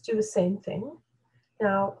the same thing.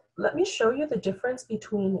 Now, let me show you the difference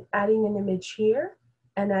between adding an image here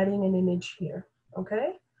and adding an image here,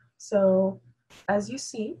 okay? So as you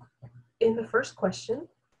see, in the first question,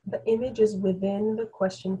 the image is within the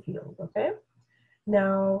question field, okay?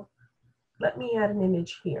 Now, let me add an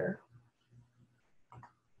image here.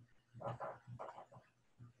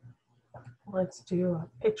 Let's do a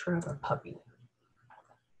picture of a puppy.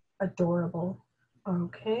 Adorable.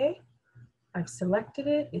 Okay, I've selected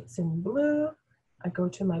it, it's in blue. I go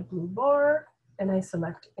to my blue bar and I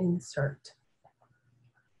select insert.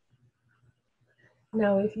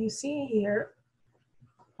 Now, if you see here,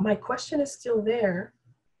 my question is still there,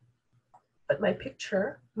 but my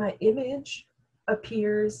picture, my image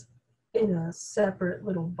appears in a separate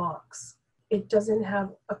little box. it doesn't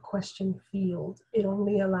have a question field. It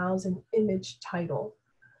only allows an image title.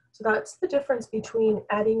 So that's the difference between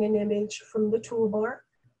adding an image from the toolbar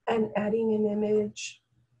and adding an image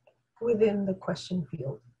within the question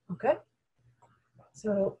field, okay?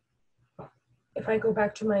 So if I go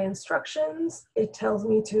back to my instructions, it tells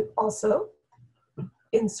me to also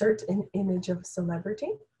insert an image of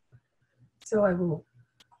celebrity. So I will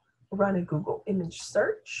run a Google image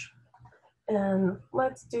search, and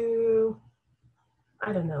let's do,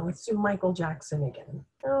 I don't know, let's do Michael Jackson again.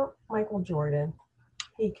 Oh, Michael Jordan,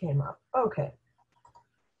 he came up, okay.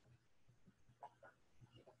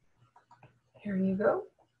 Here you go.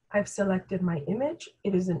 I've selected my image.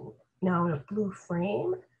 It is now in a blue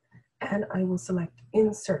frame, and I will select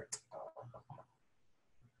insert.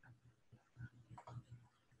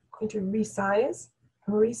 I'm going to resize.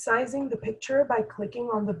 I'm resizing the picture by clicking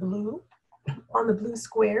on the blue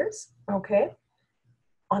squares, okay,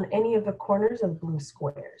 on any of the corners of blue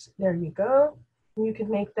squares. There you go. You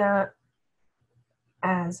can make that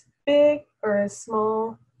as big or as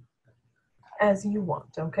small as you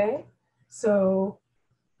want, okay? So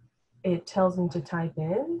it tells me to type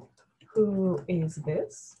in, who is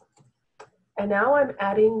this? And now I'm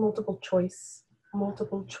adding multiple choice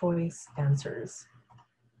answers.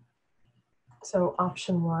 So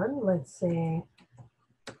option 1, let's say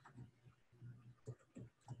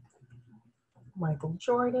Michael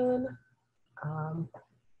Jordan, I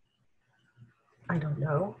don't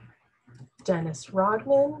know, Dennis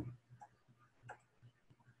Rodman,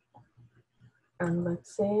 and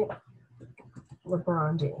let's say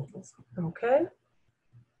LeBron James, okay?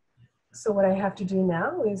 So what I have to do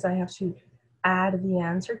now is I have to add the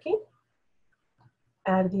answer key,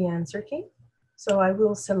 So I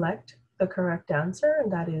will select the correct answer,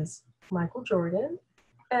 and that is Michael Jordan,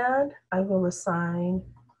 and I will assign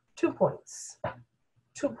 2 points.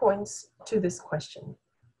 2 points to this question.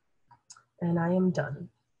 And I am done.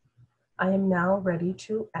 I am now ready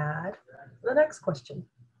to add the next question.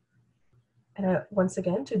 And once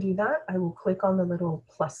again, to do that, I will click on the little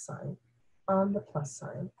plus sign,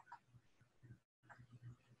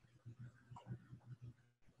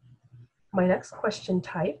 My next question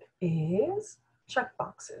type is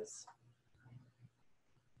checkboxes.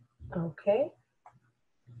 Okay,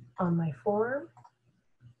 on my form,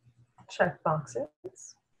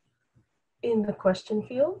 checkboxes. In the question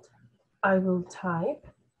field, I will type,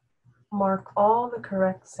 mark all the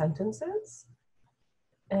correct sentences,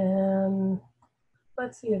 and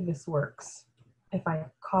let's see if this works, if I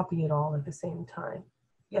copy it all at the same time.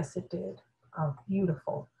 Yes, it did. Oh,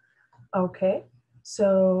 beautiful. Okay,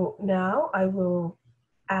 so now I will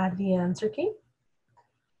add the answer key.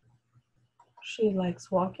 She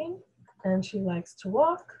likes walking and she likes to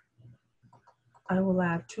walk. I will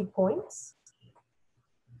add 2 points.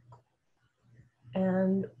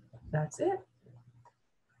 And that's it.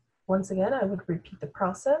 Once again, I would repeat the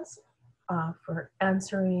process for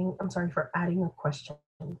adding a question.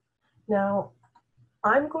 Now,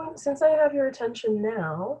 since I have your attention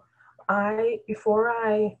now, before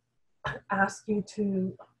I ask you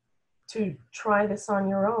to try this on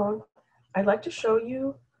your own, I'd like to show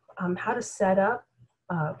you how to set up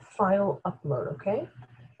a file upload, okay?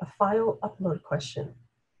 A file upload question.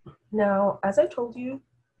 Now, as I told you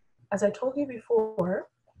before,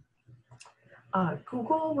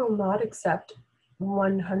 Google will not accept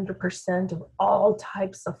 100% of all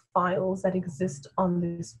types of files that exist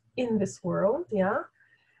in this world, yeah?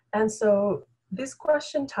 And so this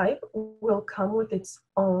question type will come with its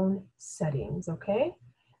own settings, okay?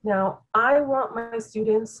 Now, I want my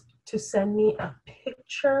students to send me a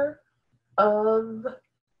picture of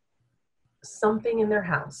something in their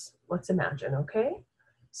house. Let's imagine, okay?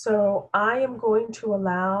 So I am going to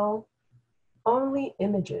allow only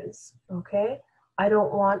images, okay? I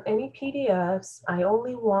don't want any PDFs. I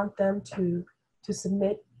only want them to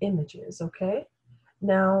submit images, okay?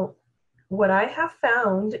 Now, what I have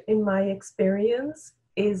found in my experience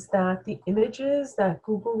is that the images that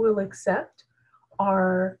Google will accept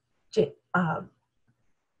are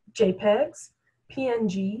JPEGs,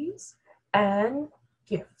 PNGs, and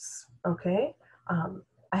GIFs, okay?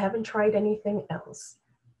 I haven't tried anything else.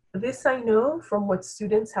 This I know from what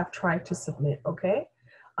students have tried to submit, okay?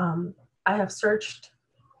 I have searched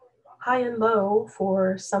high and low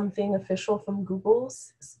for something official from Google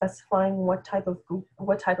specifying what type of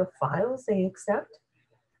files they accept,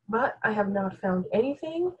 but I have not found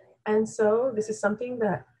anything. And so this is something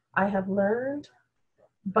that I have learned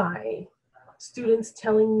by students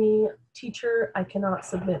telling me, teacher, I cannot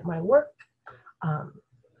submit my work.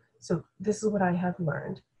 So this is what I have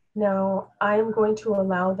learned. Now I am going to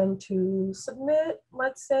allow them to submit,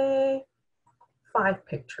 let's say, 5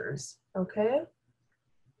 pictures, okay?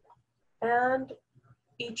 And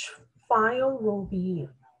each file will be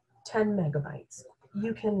 10 megabytes.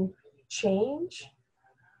 You can change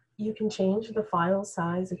the file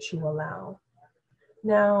size that you allow.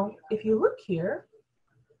 Now, if you look here,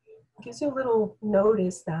 it gives you a little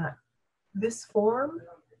notice that this form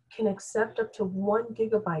can accept up to 1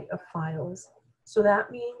 gigabyte of files. So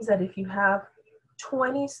that means that if you have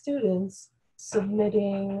 20 students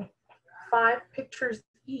submitting 5 pictures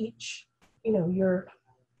each,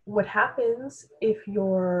 what happens if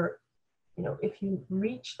if you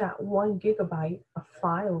reach that 1 gigabyte of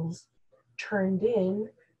files turned in,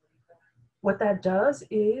 what that does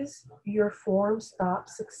is your form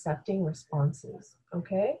stops accepting responses,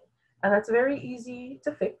 okay? And that's very easy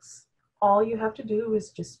to fix. All you have to do is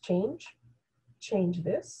just change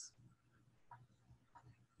this.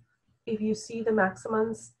 If you see the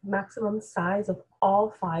maximum size of all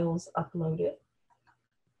files uploaded,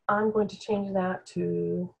 I'm going to change that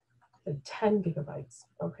to the 10 gigabytes,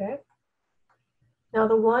 okay? Now,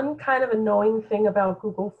 the one kind of annoying thing about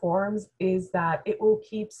Google Forms is that it will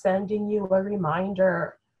keep sending you a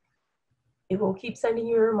reminder. It will keep sending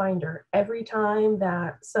you a reminder. Every time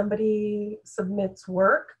that somebody submits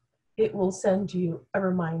work, it will send you a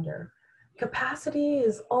reminder. Capacity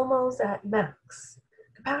is almost at max.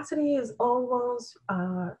 Capacity is almost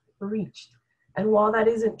reached. And while that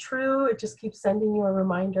isn't true, it just keeps sending you a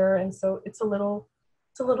reminder. And so it's a little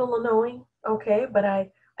annoying, okay? But I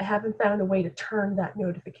haven't found a way to turn that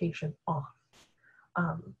notification off.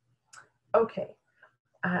 Okay,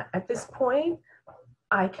 at this point,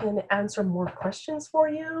 I can answer more questions for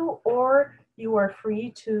you, or you are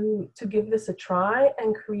free to give this a try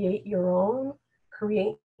and create your own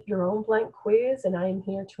blank quiz, and I am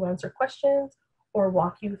here to answer questions or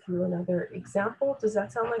walk you through another example. Does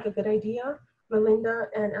that sound like a good idea, Melinda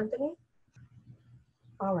and Anthony?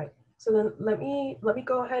 All right. So then let me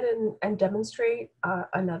go ahead and demonstrate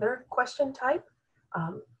another question type,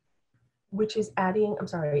 which is adding, I'm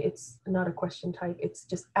sorry, it's not a question type, it's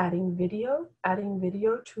just adding video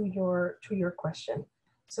to your question.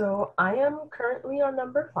 So I am currently on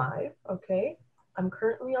number 5, okay? I'm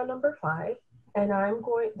currently on number 5, and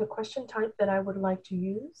the question type that I would like to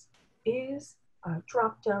use is a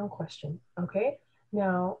drop-down question, okay?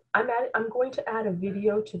 Now, I'm going to add a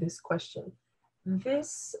video to this question.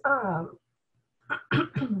 This,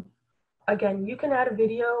 again, you can add a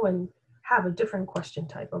video and have a different question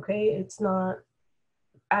type, okay? It's not,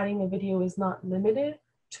 adding a video is not limited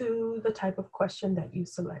to the type of question that you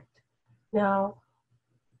select. Now,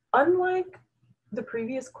 unlike the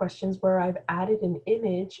previous questions where I've added an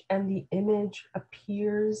image and the image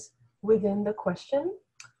appears within the question,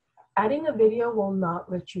 adding a video will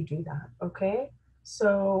not let you do that, okay?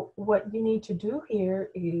 So what you need to do here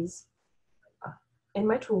is, in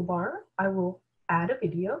my toolbar, I will add a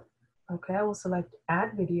video. Okay, I will select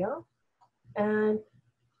add video, and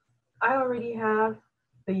I already have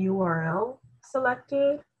the URL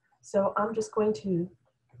selected. So I'm just going to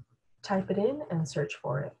type it in and search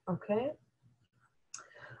for it, okay?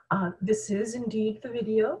 This is indeed the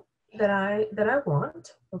video that I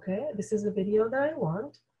want, okay? This is the video that I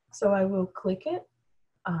want. So I will click it,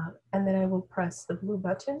 and then I will press the blue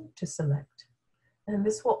button to select. And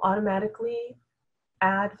this will automatically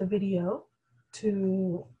add the video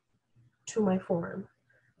to my form.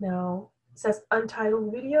 Now, it says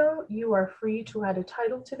untitled video. You are free to add a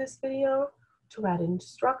title to this video, to add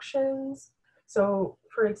instructions. So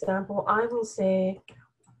for example, I will say,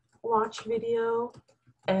 watch video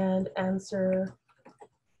and answer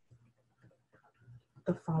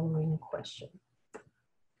the following question.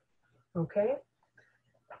 Okay.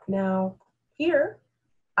 Now here,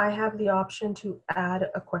 I have the option to add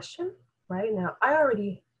a question. Right now, I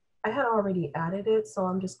had already added it, so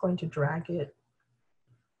I'm just going to drag it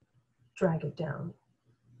down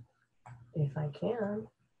if I can.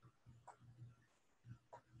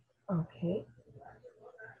 Okay.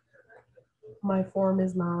 My form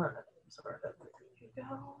is not, sorry, there you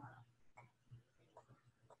go.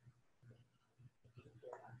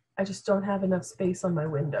 I just don't have enough space on my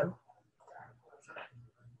window.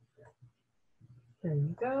 There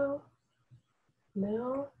you go.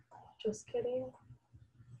 No, just kidding.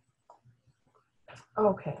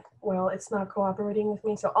 Okay, well, it's not cooperating with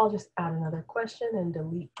me, so I'll just add another question and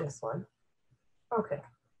delete this one. Okay,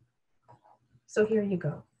 so here you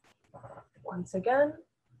go. Once again,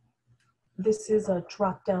 this is a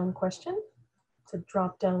drop-down question. It's a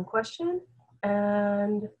drop-down question,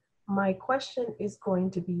 and my question is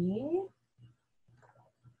going to be,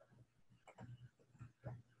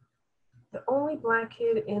 the only Black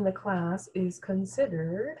kid in the class is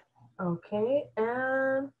considered, Okay,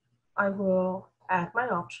 and I will add my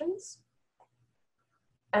options.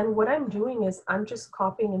 And what I'm doing is I'm just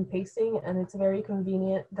copying and pasting, and it's very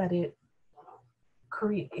convenient that it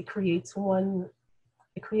creates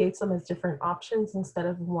them as different options instead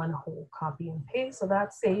of one whole copy and paste. So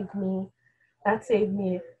that saved me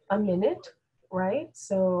a minute, right?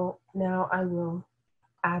 So now I will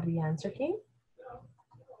add the answer key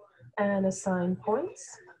and assign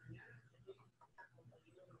points.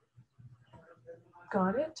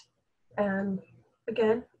 Got it. And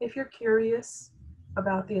again, if you're curious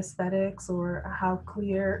about the aesthetics or how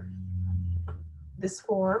clear this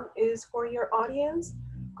form is for your audience,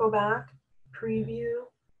 go back, preview.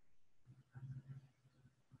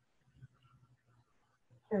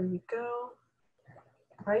 Here you go,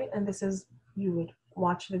 right? And this is, you would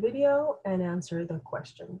watch the video and answer the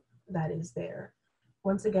question that is there.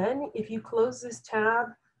 Once again, if you close this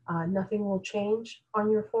tab, nothing will change on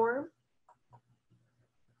your form.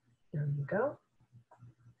 There you go.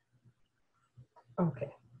 Okay.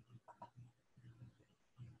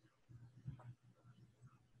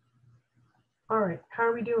 All right, how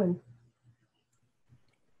are we doing?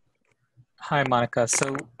 Hi, Monica.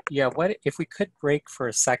 So yeah, what if we could break for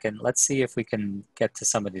a second? Let's see if we can get to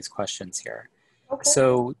some of these questions here. Okay.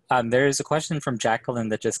 So there is a question from Jacqueline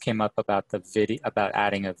that just came up about the video, about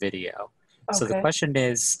adding a video. Okay. So the question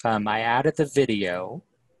is, I added the video,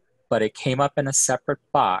 but it came up in a separate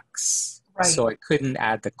box, Right. so I couldn't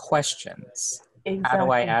add the questions. Exactly. How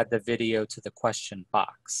do I add the video to the question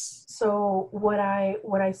box? So what I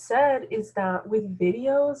said is that with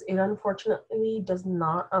videos, it unfortunately does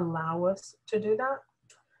not allow us to do that.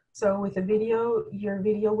 So with a video, your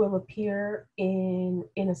video will appear in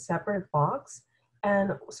a separate box.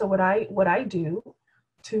 And so what I do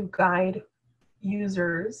to guide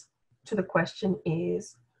users to the question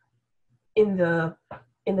is in the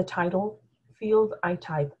title field, I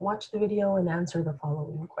type, watch the video and answer the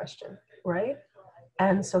following question, right?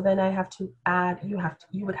 And so then I have to add, you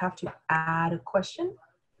would have to add a question,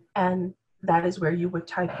 and that is where you would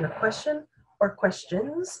type your question or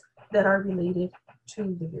questions that are related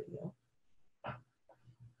to the video.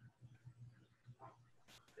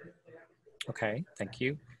 Okay, thank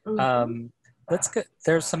you. Mm-hmm. Let's get,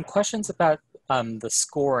 there's some questions about the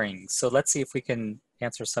scoring. So let's see if we can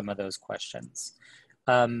answer some of those questions.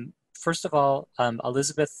 First of all,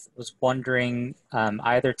 Elizabeth was wondering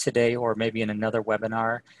either today or maybe in another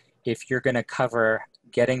webinar, if you're going to cover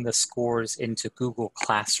getting the scores into Google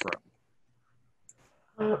Classroom.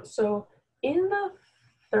 So in the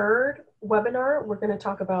third webinar, we're going to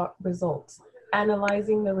talk about results,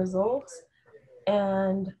 analyzing the results.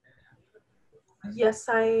 And yes,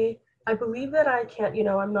 I believe that I can't,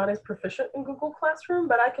 I'm not as proficient in Google Classroom,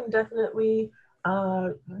 but I can definitely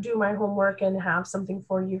do my homework and have something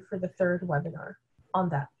for you for the third webinar on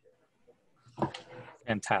that.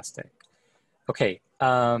 Fantastic. Okay.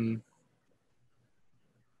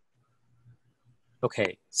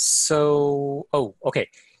 Okay. So, okay.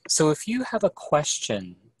 So if you have a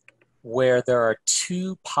question where there are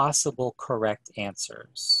two possible correct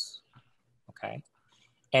answers, okay,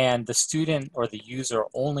 and the student or the user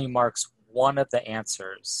only marks one of the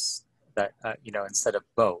answers that, instead of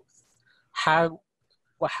both, how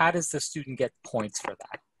does the student get points for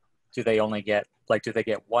that? Do they only get, do they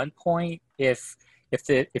get 1 point? If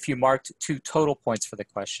you marked 2 total points for the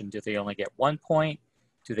question, do they only get 1 point?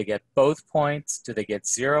 Do they get both points? Do they get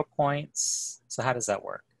 0 points? So how does that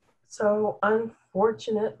work? So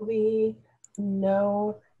unfortunately,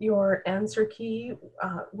 no, your answer key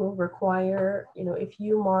will require, if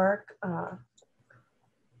you mark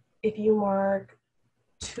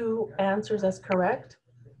 2 answers as correct,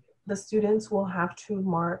 the students will have to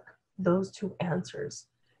mark those 2 answers.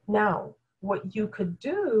 Now, what you could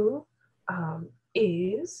do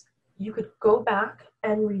is you could go back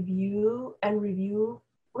and review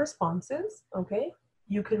responses, okay?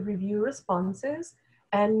 You could review responses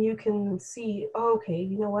and you can see, oh, okay,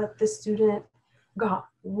 you know what, this student got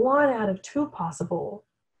 1 out of the 2 possible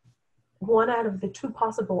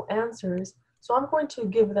answers, so I'm going to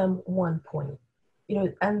give them 1 point.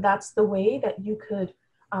 And that's the way that you could,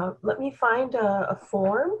 let me find a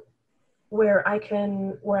form where I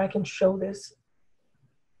can show this.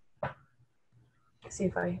 See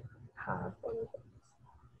if I have one of those.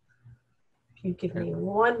 If you give me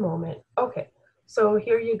 1 moment. Okay, so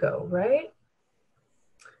here you go, right?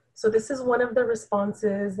 So this is one of the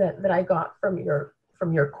responses that I got from your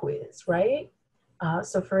quiz, right?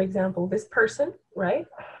 So for example, this person, right?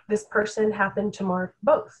 This person happened to mark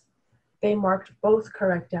both. They marked both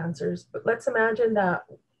correct answers, but let's imagine that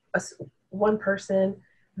one person,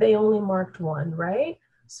 they only marked 1, right?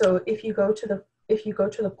 So if you go to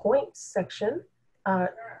the points section,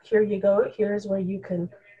 here you go. Here's where you can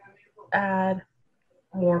add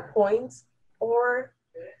more points or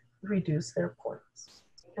reduce their points.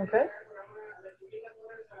 Okay?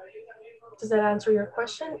 Does that answer your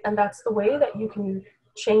question? And that's the way that you can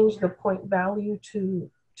change the point value to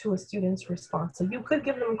a student's response. So you could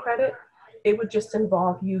give them credit. It would just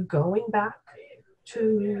involve you going back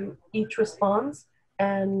to each response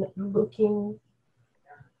and looking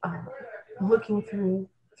through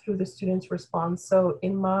the student's response. So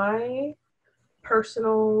in my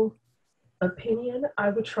personal opinion, I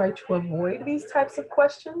would try to avoid these types of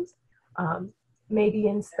questions. Maybe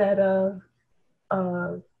instead of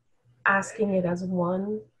asking it as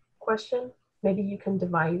one question, maybe you can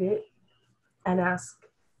divide it and ask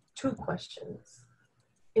 2 questions,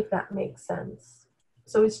 if that makes sense.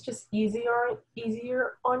 So it's just easier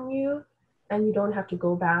on you, and you don't have to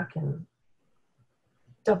go back and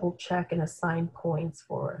double check and assign points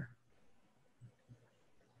for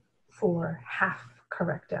half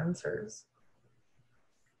correct answers.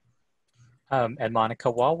 And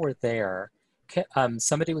Monica, while we're there,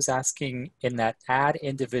 somebody was asking in that add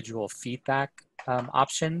individual feedback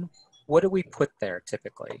option, what do we put there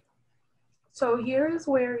typically? So here's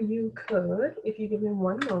where you could, if you give me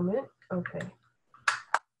one moment, okay.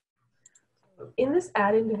 In this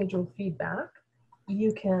add individual feedback,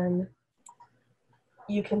 you can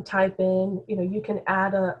type in, you can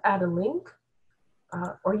add a link,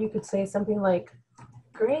 or you could say something like,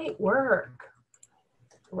 great work,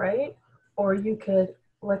 right? Or you could,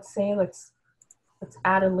 let's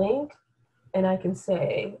add a link, and I can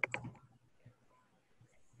say,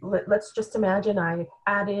 let's just imagine I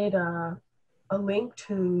added a link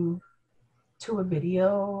to a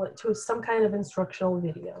video, to some kind of instructional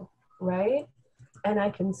video, right? And I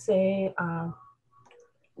can say,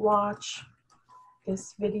 watch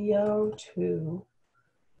this video to,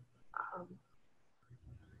 I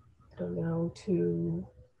don't know, to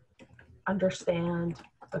understand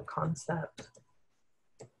the concept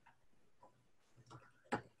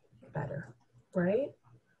better, right?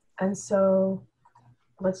 And so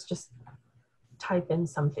let's just type in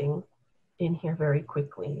something in here very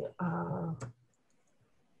quickly.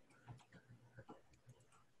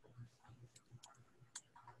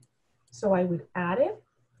 So I would add it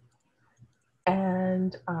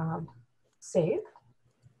and save.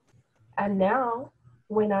 And now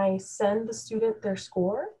when I send the student their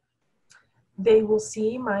score, they will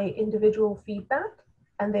see my individual feedback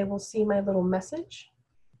and they will see my little message,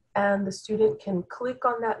 and the student can click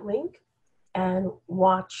on that link and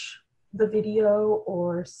watch the video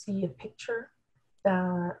or see a picture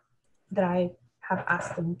that I have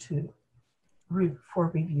asked them to for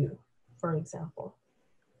review, for example.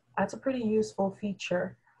 That's a pretty useful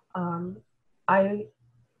feature.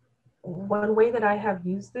 One way that I have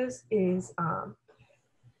used this is,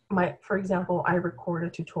 for example, I record a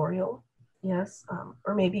tutorial, yes,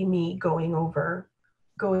 or maybe me going over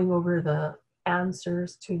the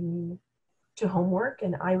answers to homework,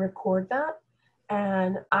 and I record that,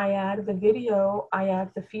 and I add the video, I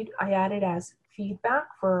add it as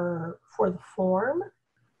feedback for the form.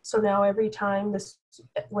 So now every time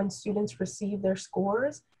when students receive their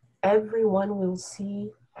scores, everyone will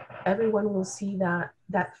see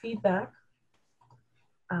that feedback.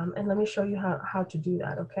 And let me show you how to do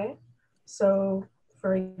that, okay? So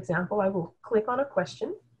for example, I will click on a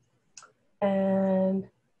question and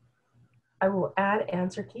I will add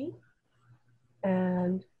answer key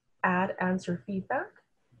and add answer feedback.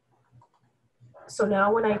 So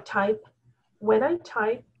now when I type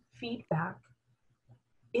feedback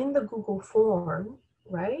in the Google form,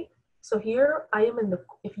 right? So here I am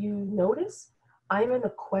if you notice, I'm in the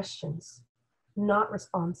questions, not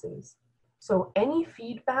responses. So any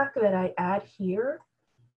feedback that I add here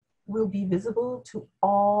will be visible to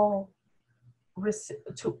all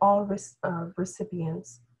recipients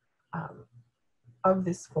of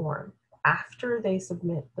this form after they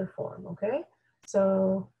submit their form, okay?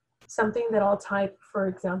 So something that I'll type, for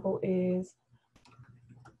example, is,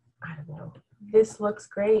 I don't know, this looks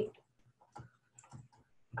great.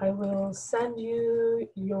 I will send you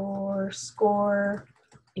your score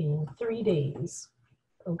in 3 days,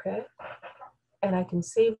 okay? And I can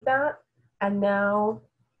save that, and now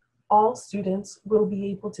all students will be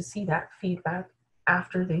able to see that feedback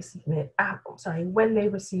after they when they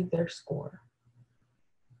receive their score.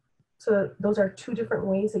 So those are 2 different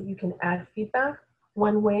ways that you can add feedback.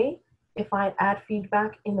 One way, if I add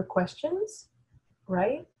feedback in the questions,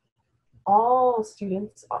 right?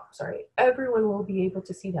 Everyone will be able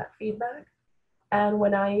to see that feedback. And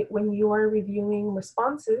when you are reviewing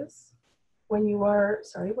responses, when you are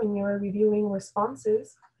reviewing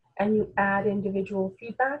responses and you add individual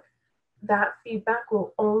feedback, that feedback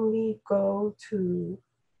will only go to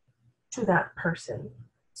that person.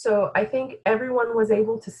 So I think everyone was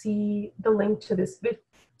able to see the link to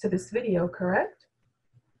this video, correct?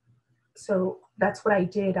 So that's what I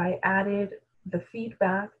did. I added the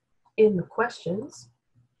feedback in the questions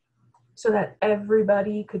so that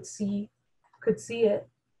everybody could see it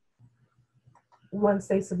once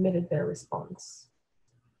they submitted their response.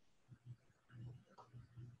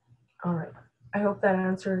 All right, I hope that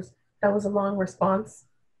answers, that was a long response.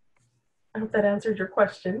 I hope that answered your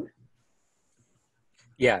question.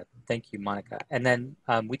 Yeah, thank you, Monica. And then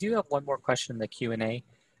we do have one more question in the Q&A.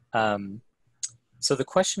 So the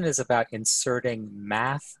question is about inserting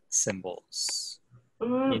math symbols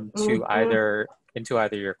into either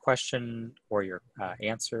your question or your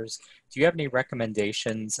answers. Do you have any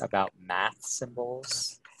recommendations about math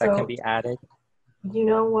symbols that can be added? You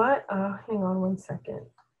know what? Hang on one second.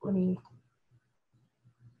 Let me.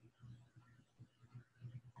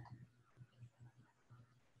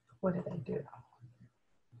 What did I do?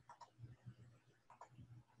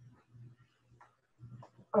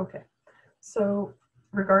 Okay. So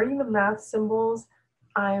regarding the math symbols,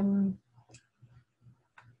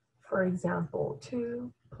 for example,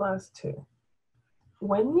 2 plus 2.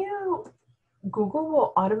 When Google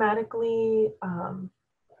will automatically kind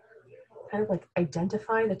of like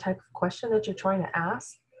identify the type of question that you're trying to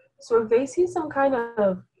ask. So if they see some kind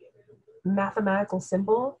of mathematical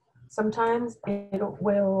symbol, sometimes it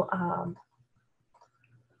will,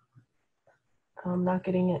 I'm not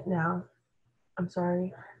getting it now. I'm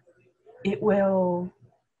sorry. It will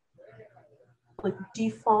like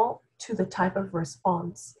default to the type of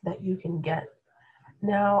response that you can get.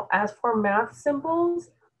 Now, as for math symbols,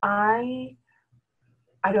 I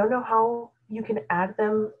don't know how you can add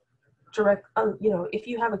them direct, if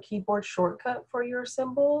you have a keyboard shortcut for your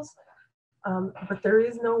symbols, but there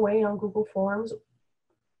is no way on Google Forms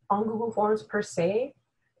per se,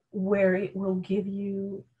 where it will give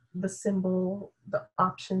you the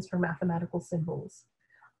options for mathematical symbols.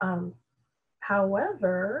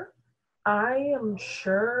 However, I am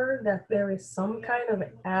sure that there is some kind of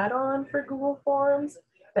add-on for Google Forms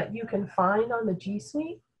that you can find on the G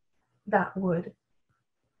Suite that would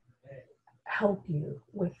help you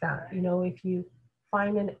with that. If you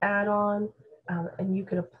find an add-on and you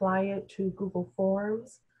could apply it to Google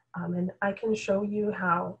Forms, and I can show you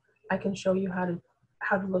how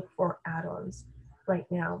to look for add-ons right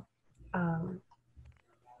now.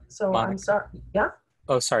 So Monica. I'm sorry. Yeah.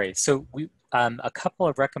 Oh, sorry. So we a couple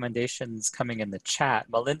of recommendations coming in the chat.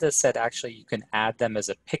 Melinda said actually you can add them as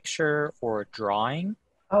a picture or a drawing.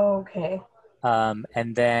 Okay.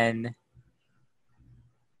 And then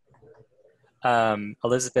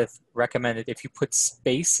Elizabeth recommended if you put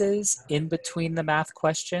spaces in between the math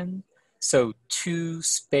question, so 2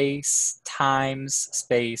 space times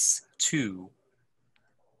space 2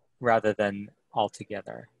 rather than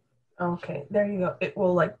altogether. Okay, there you go. It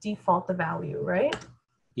will like default the value, right?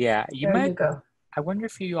 Yeah, there you go. I wonder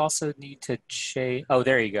if you also need to change. Oh,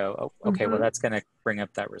 there you go. Oh, okay, well, that's going to bring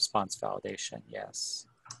up that response validation. Yes.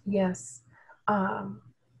 Yes.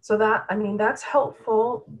 So that's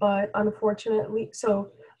helpful, but unfortunately, so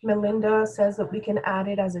Melinda says that we can add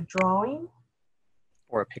it as a drawing.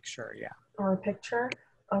 Or a picture, yeah. Or a picture.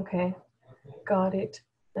 Okay, got it.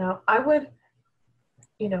 Now I would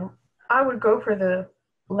go for the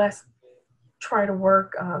try to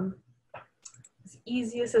work as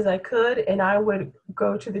easiest as I could, and I would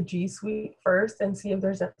go to the G Suite first and see if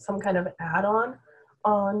there's some kind of add-on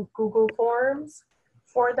on Google Forms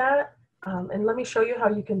for that. And let me show you how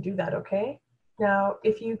you can do that, okay? Now,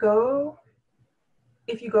 if you go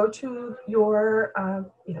to your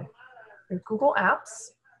Google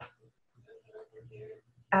Apps,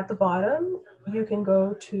 at the bottom, you can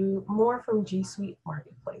go to More from G Suite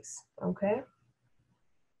Marketplace, okay?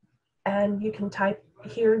 And you can type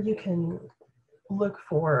here, you can look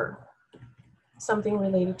for something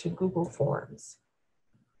related to Google Forms.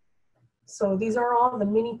 So these are all the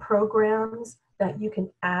mini programs that you can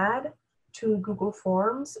add to Google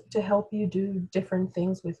Forms to help you do different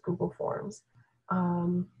things with Google Forms.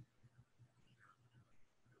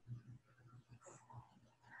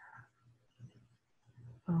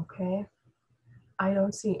 Okay, I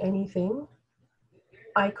don't see anything.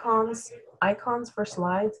 Icons for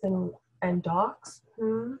slides and docs.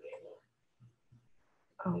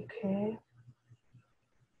 Okay.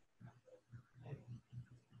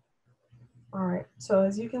 All right, so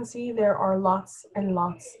as you can see, there are lots and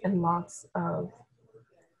lots and lots of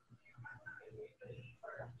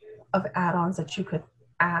add-ons that you could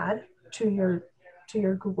add to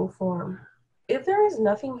your Google form. If there is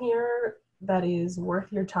nothing here that is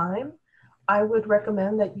worth your time, I would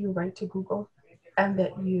recommend that you write to Google, and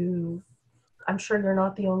that I'm sure you're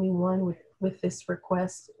not the only one with this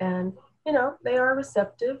request. And, you know, they are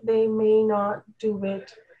receptive. They may not do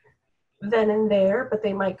it then and there, but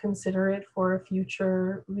they might consider it for a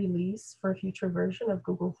future release, for a future version of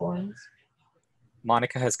Google Forms.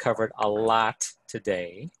 Monica has covered a lot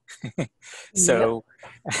today. Yep. So,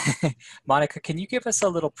 Monica, can you give us a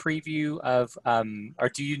little preview of, or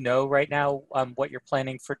do you know right now what you're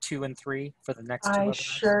planning for 2 and 3 for the next 2 I webinars?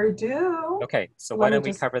 sure do. Okay, so Let why me don't we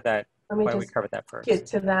just- cover that? Let me Why don't we just cover that first? get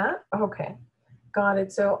to that. Okay, got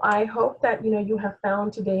it. So I hope that, you know, you have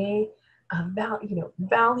found today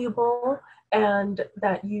valuable, and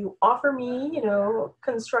that you offer me, you know,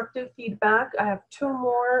 constructive feedback. I have 2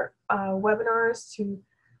 more webinars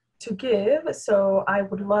to give, so I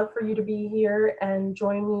would love for you to be here and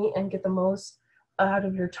join me and get the most out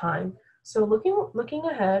of your time. So looking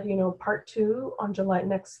ahead, you know, part 2 on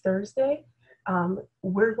next Thursday,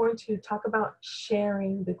 we're going to talk about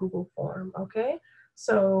sharing the Google form. Okay,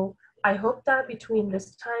 so I hope that between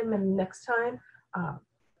this time and next time,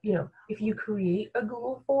 you know, if you create a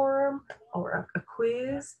Google form or a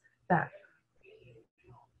quiz, that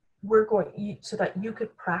so that you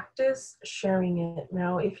could practice sharing it.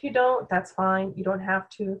 Now, if you don't, that's fine. You don't have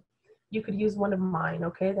to. You could use one of mine,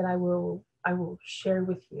 okay, that I will share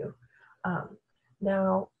with you.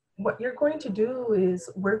 Now, what you're going to do is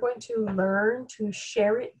we're going to learn to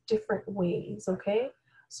share it different ways, okay?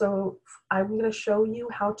 So I'm going to show you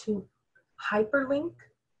how to hyperlink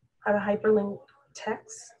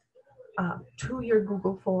text to your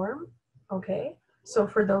Google form, okay? So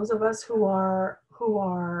for those of us who are,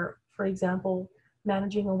 for example,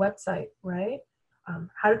 managing a website, right?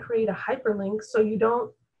 How to create a hyperlink so you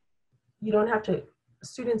don't have to,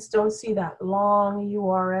 students don't see that long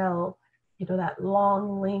URL, you know, that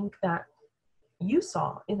long link that you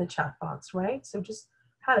saw in the chat box, right? So just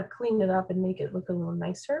how to clean it up and make it look a little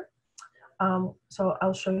nicer. So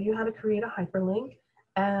I'll show you how to create a hyperlink,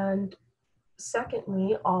 and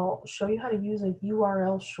secondly, I'll show you how to use a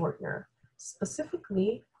URL shortener.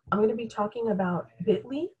 Specifically, I'm going to be talking about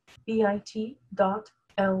bit.ly, bit.ly.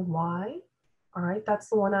 All right, that's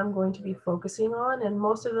the one I'm going to be focusing on, and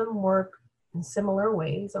most of them work in similar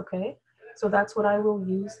ways, okay? So that's what I will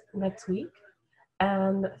use next week.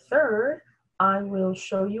 And third, I will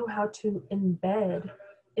show you how to embed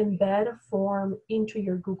a form into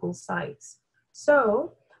your Google Sites.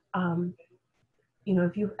 So, you know,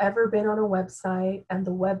 if you've ever been on a website and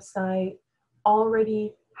the website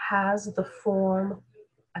already has the form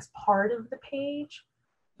as part of the page,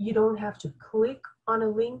 you don't have to click on a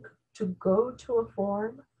link to go to a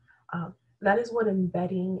form. That is what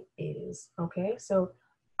embedding is, okay? So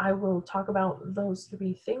I will talk about those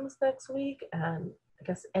 3 things next week, and I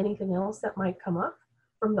guess anything else that might come up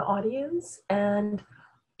from the audience. And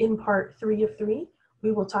in part 3 of 3,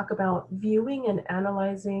 we will talk about viewing and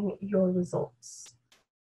analyzing your results.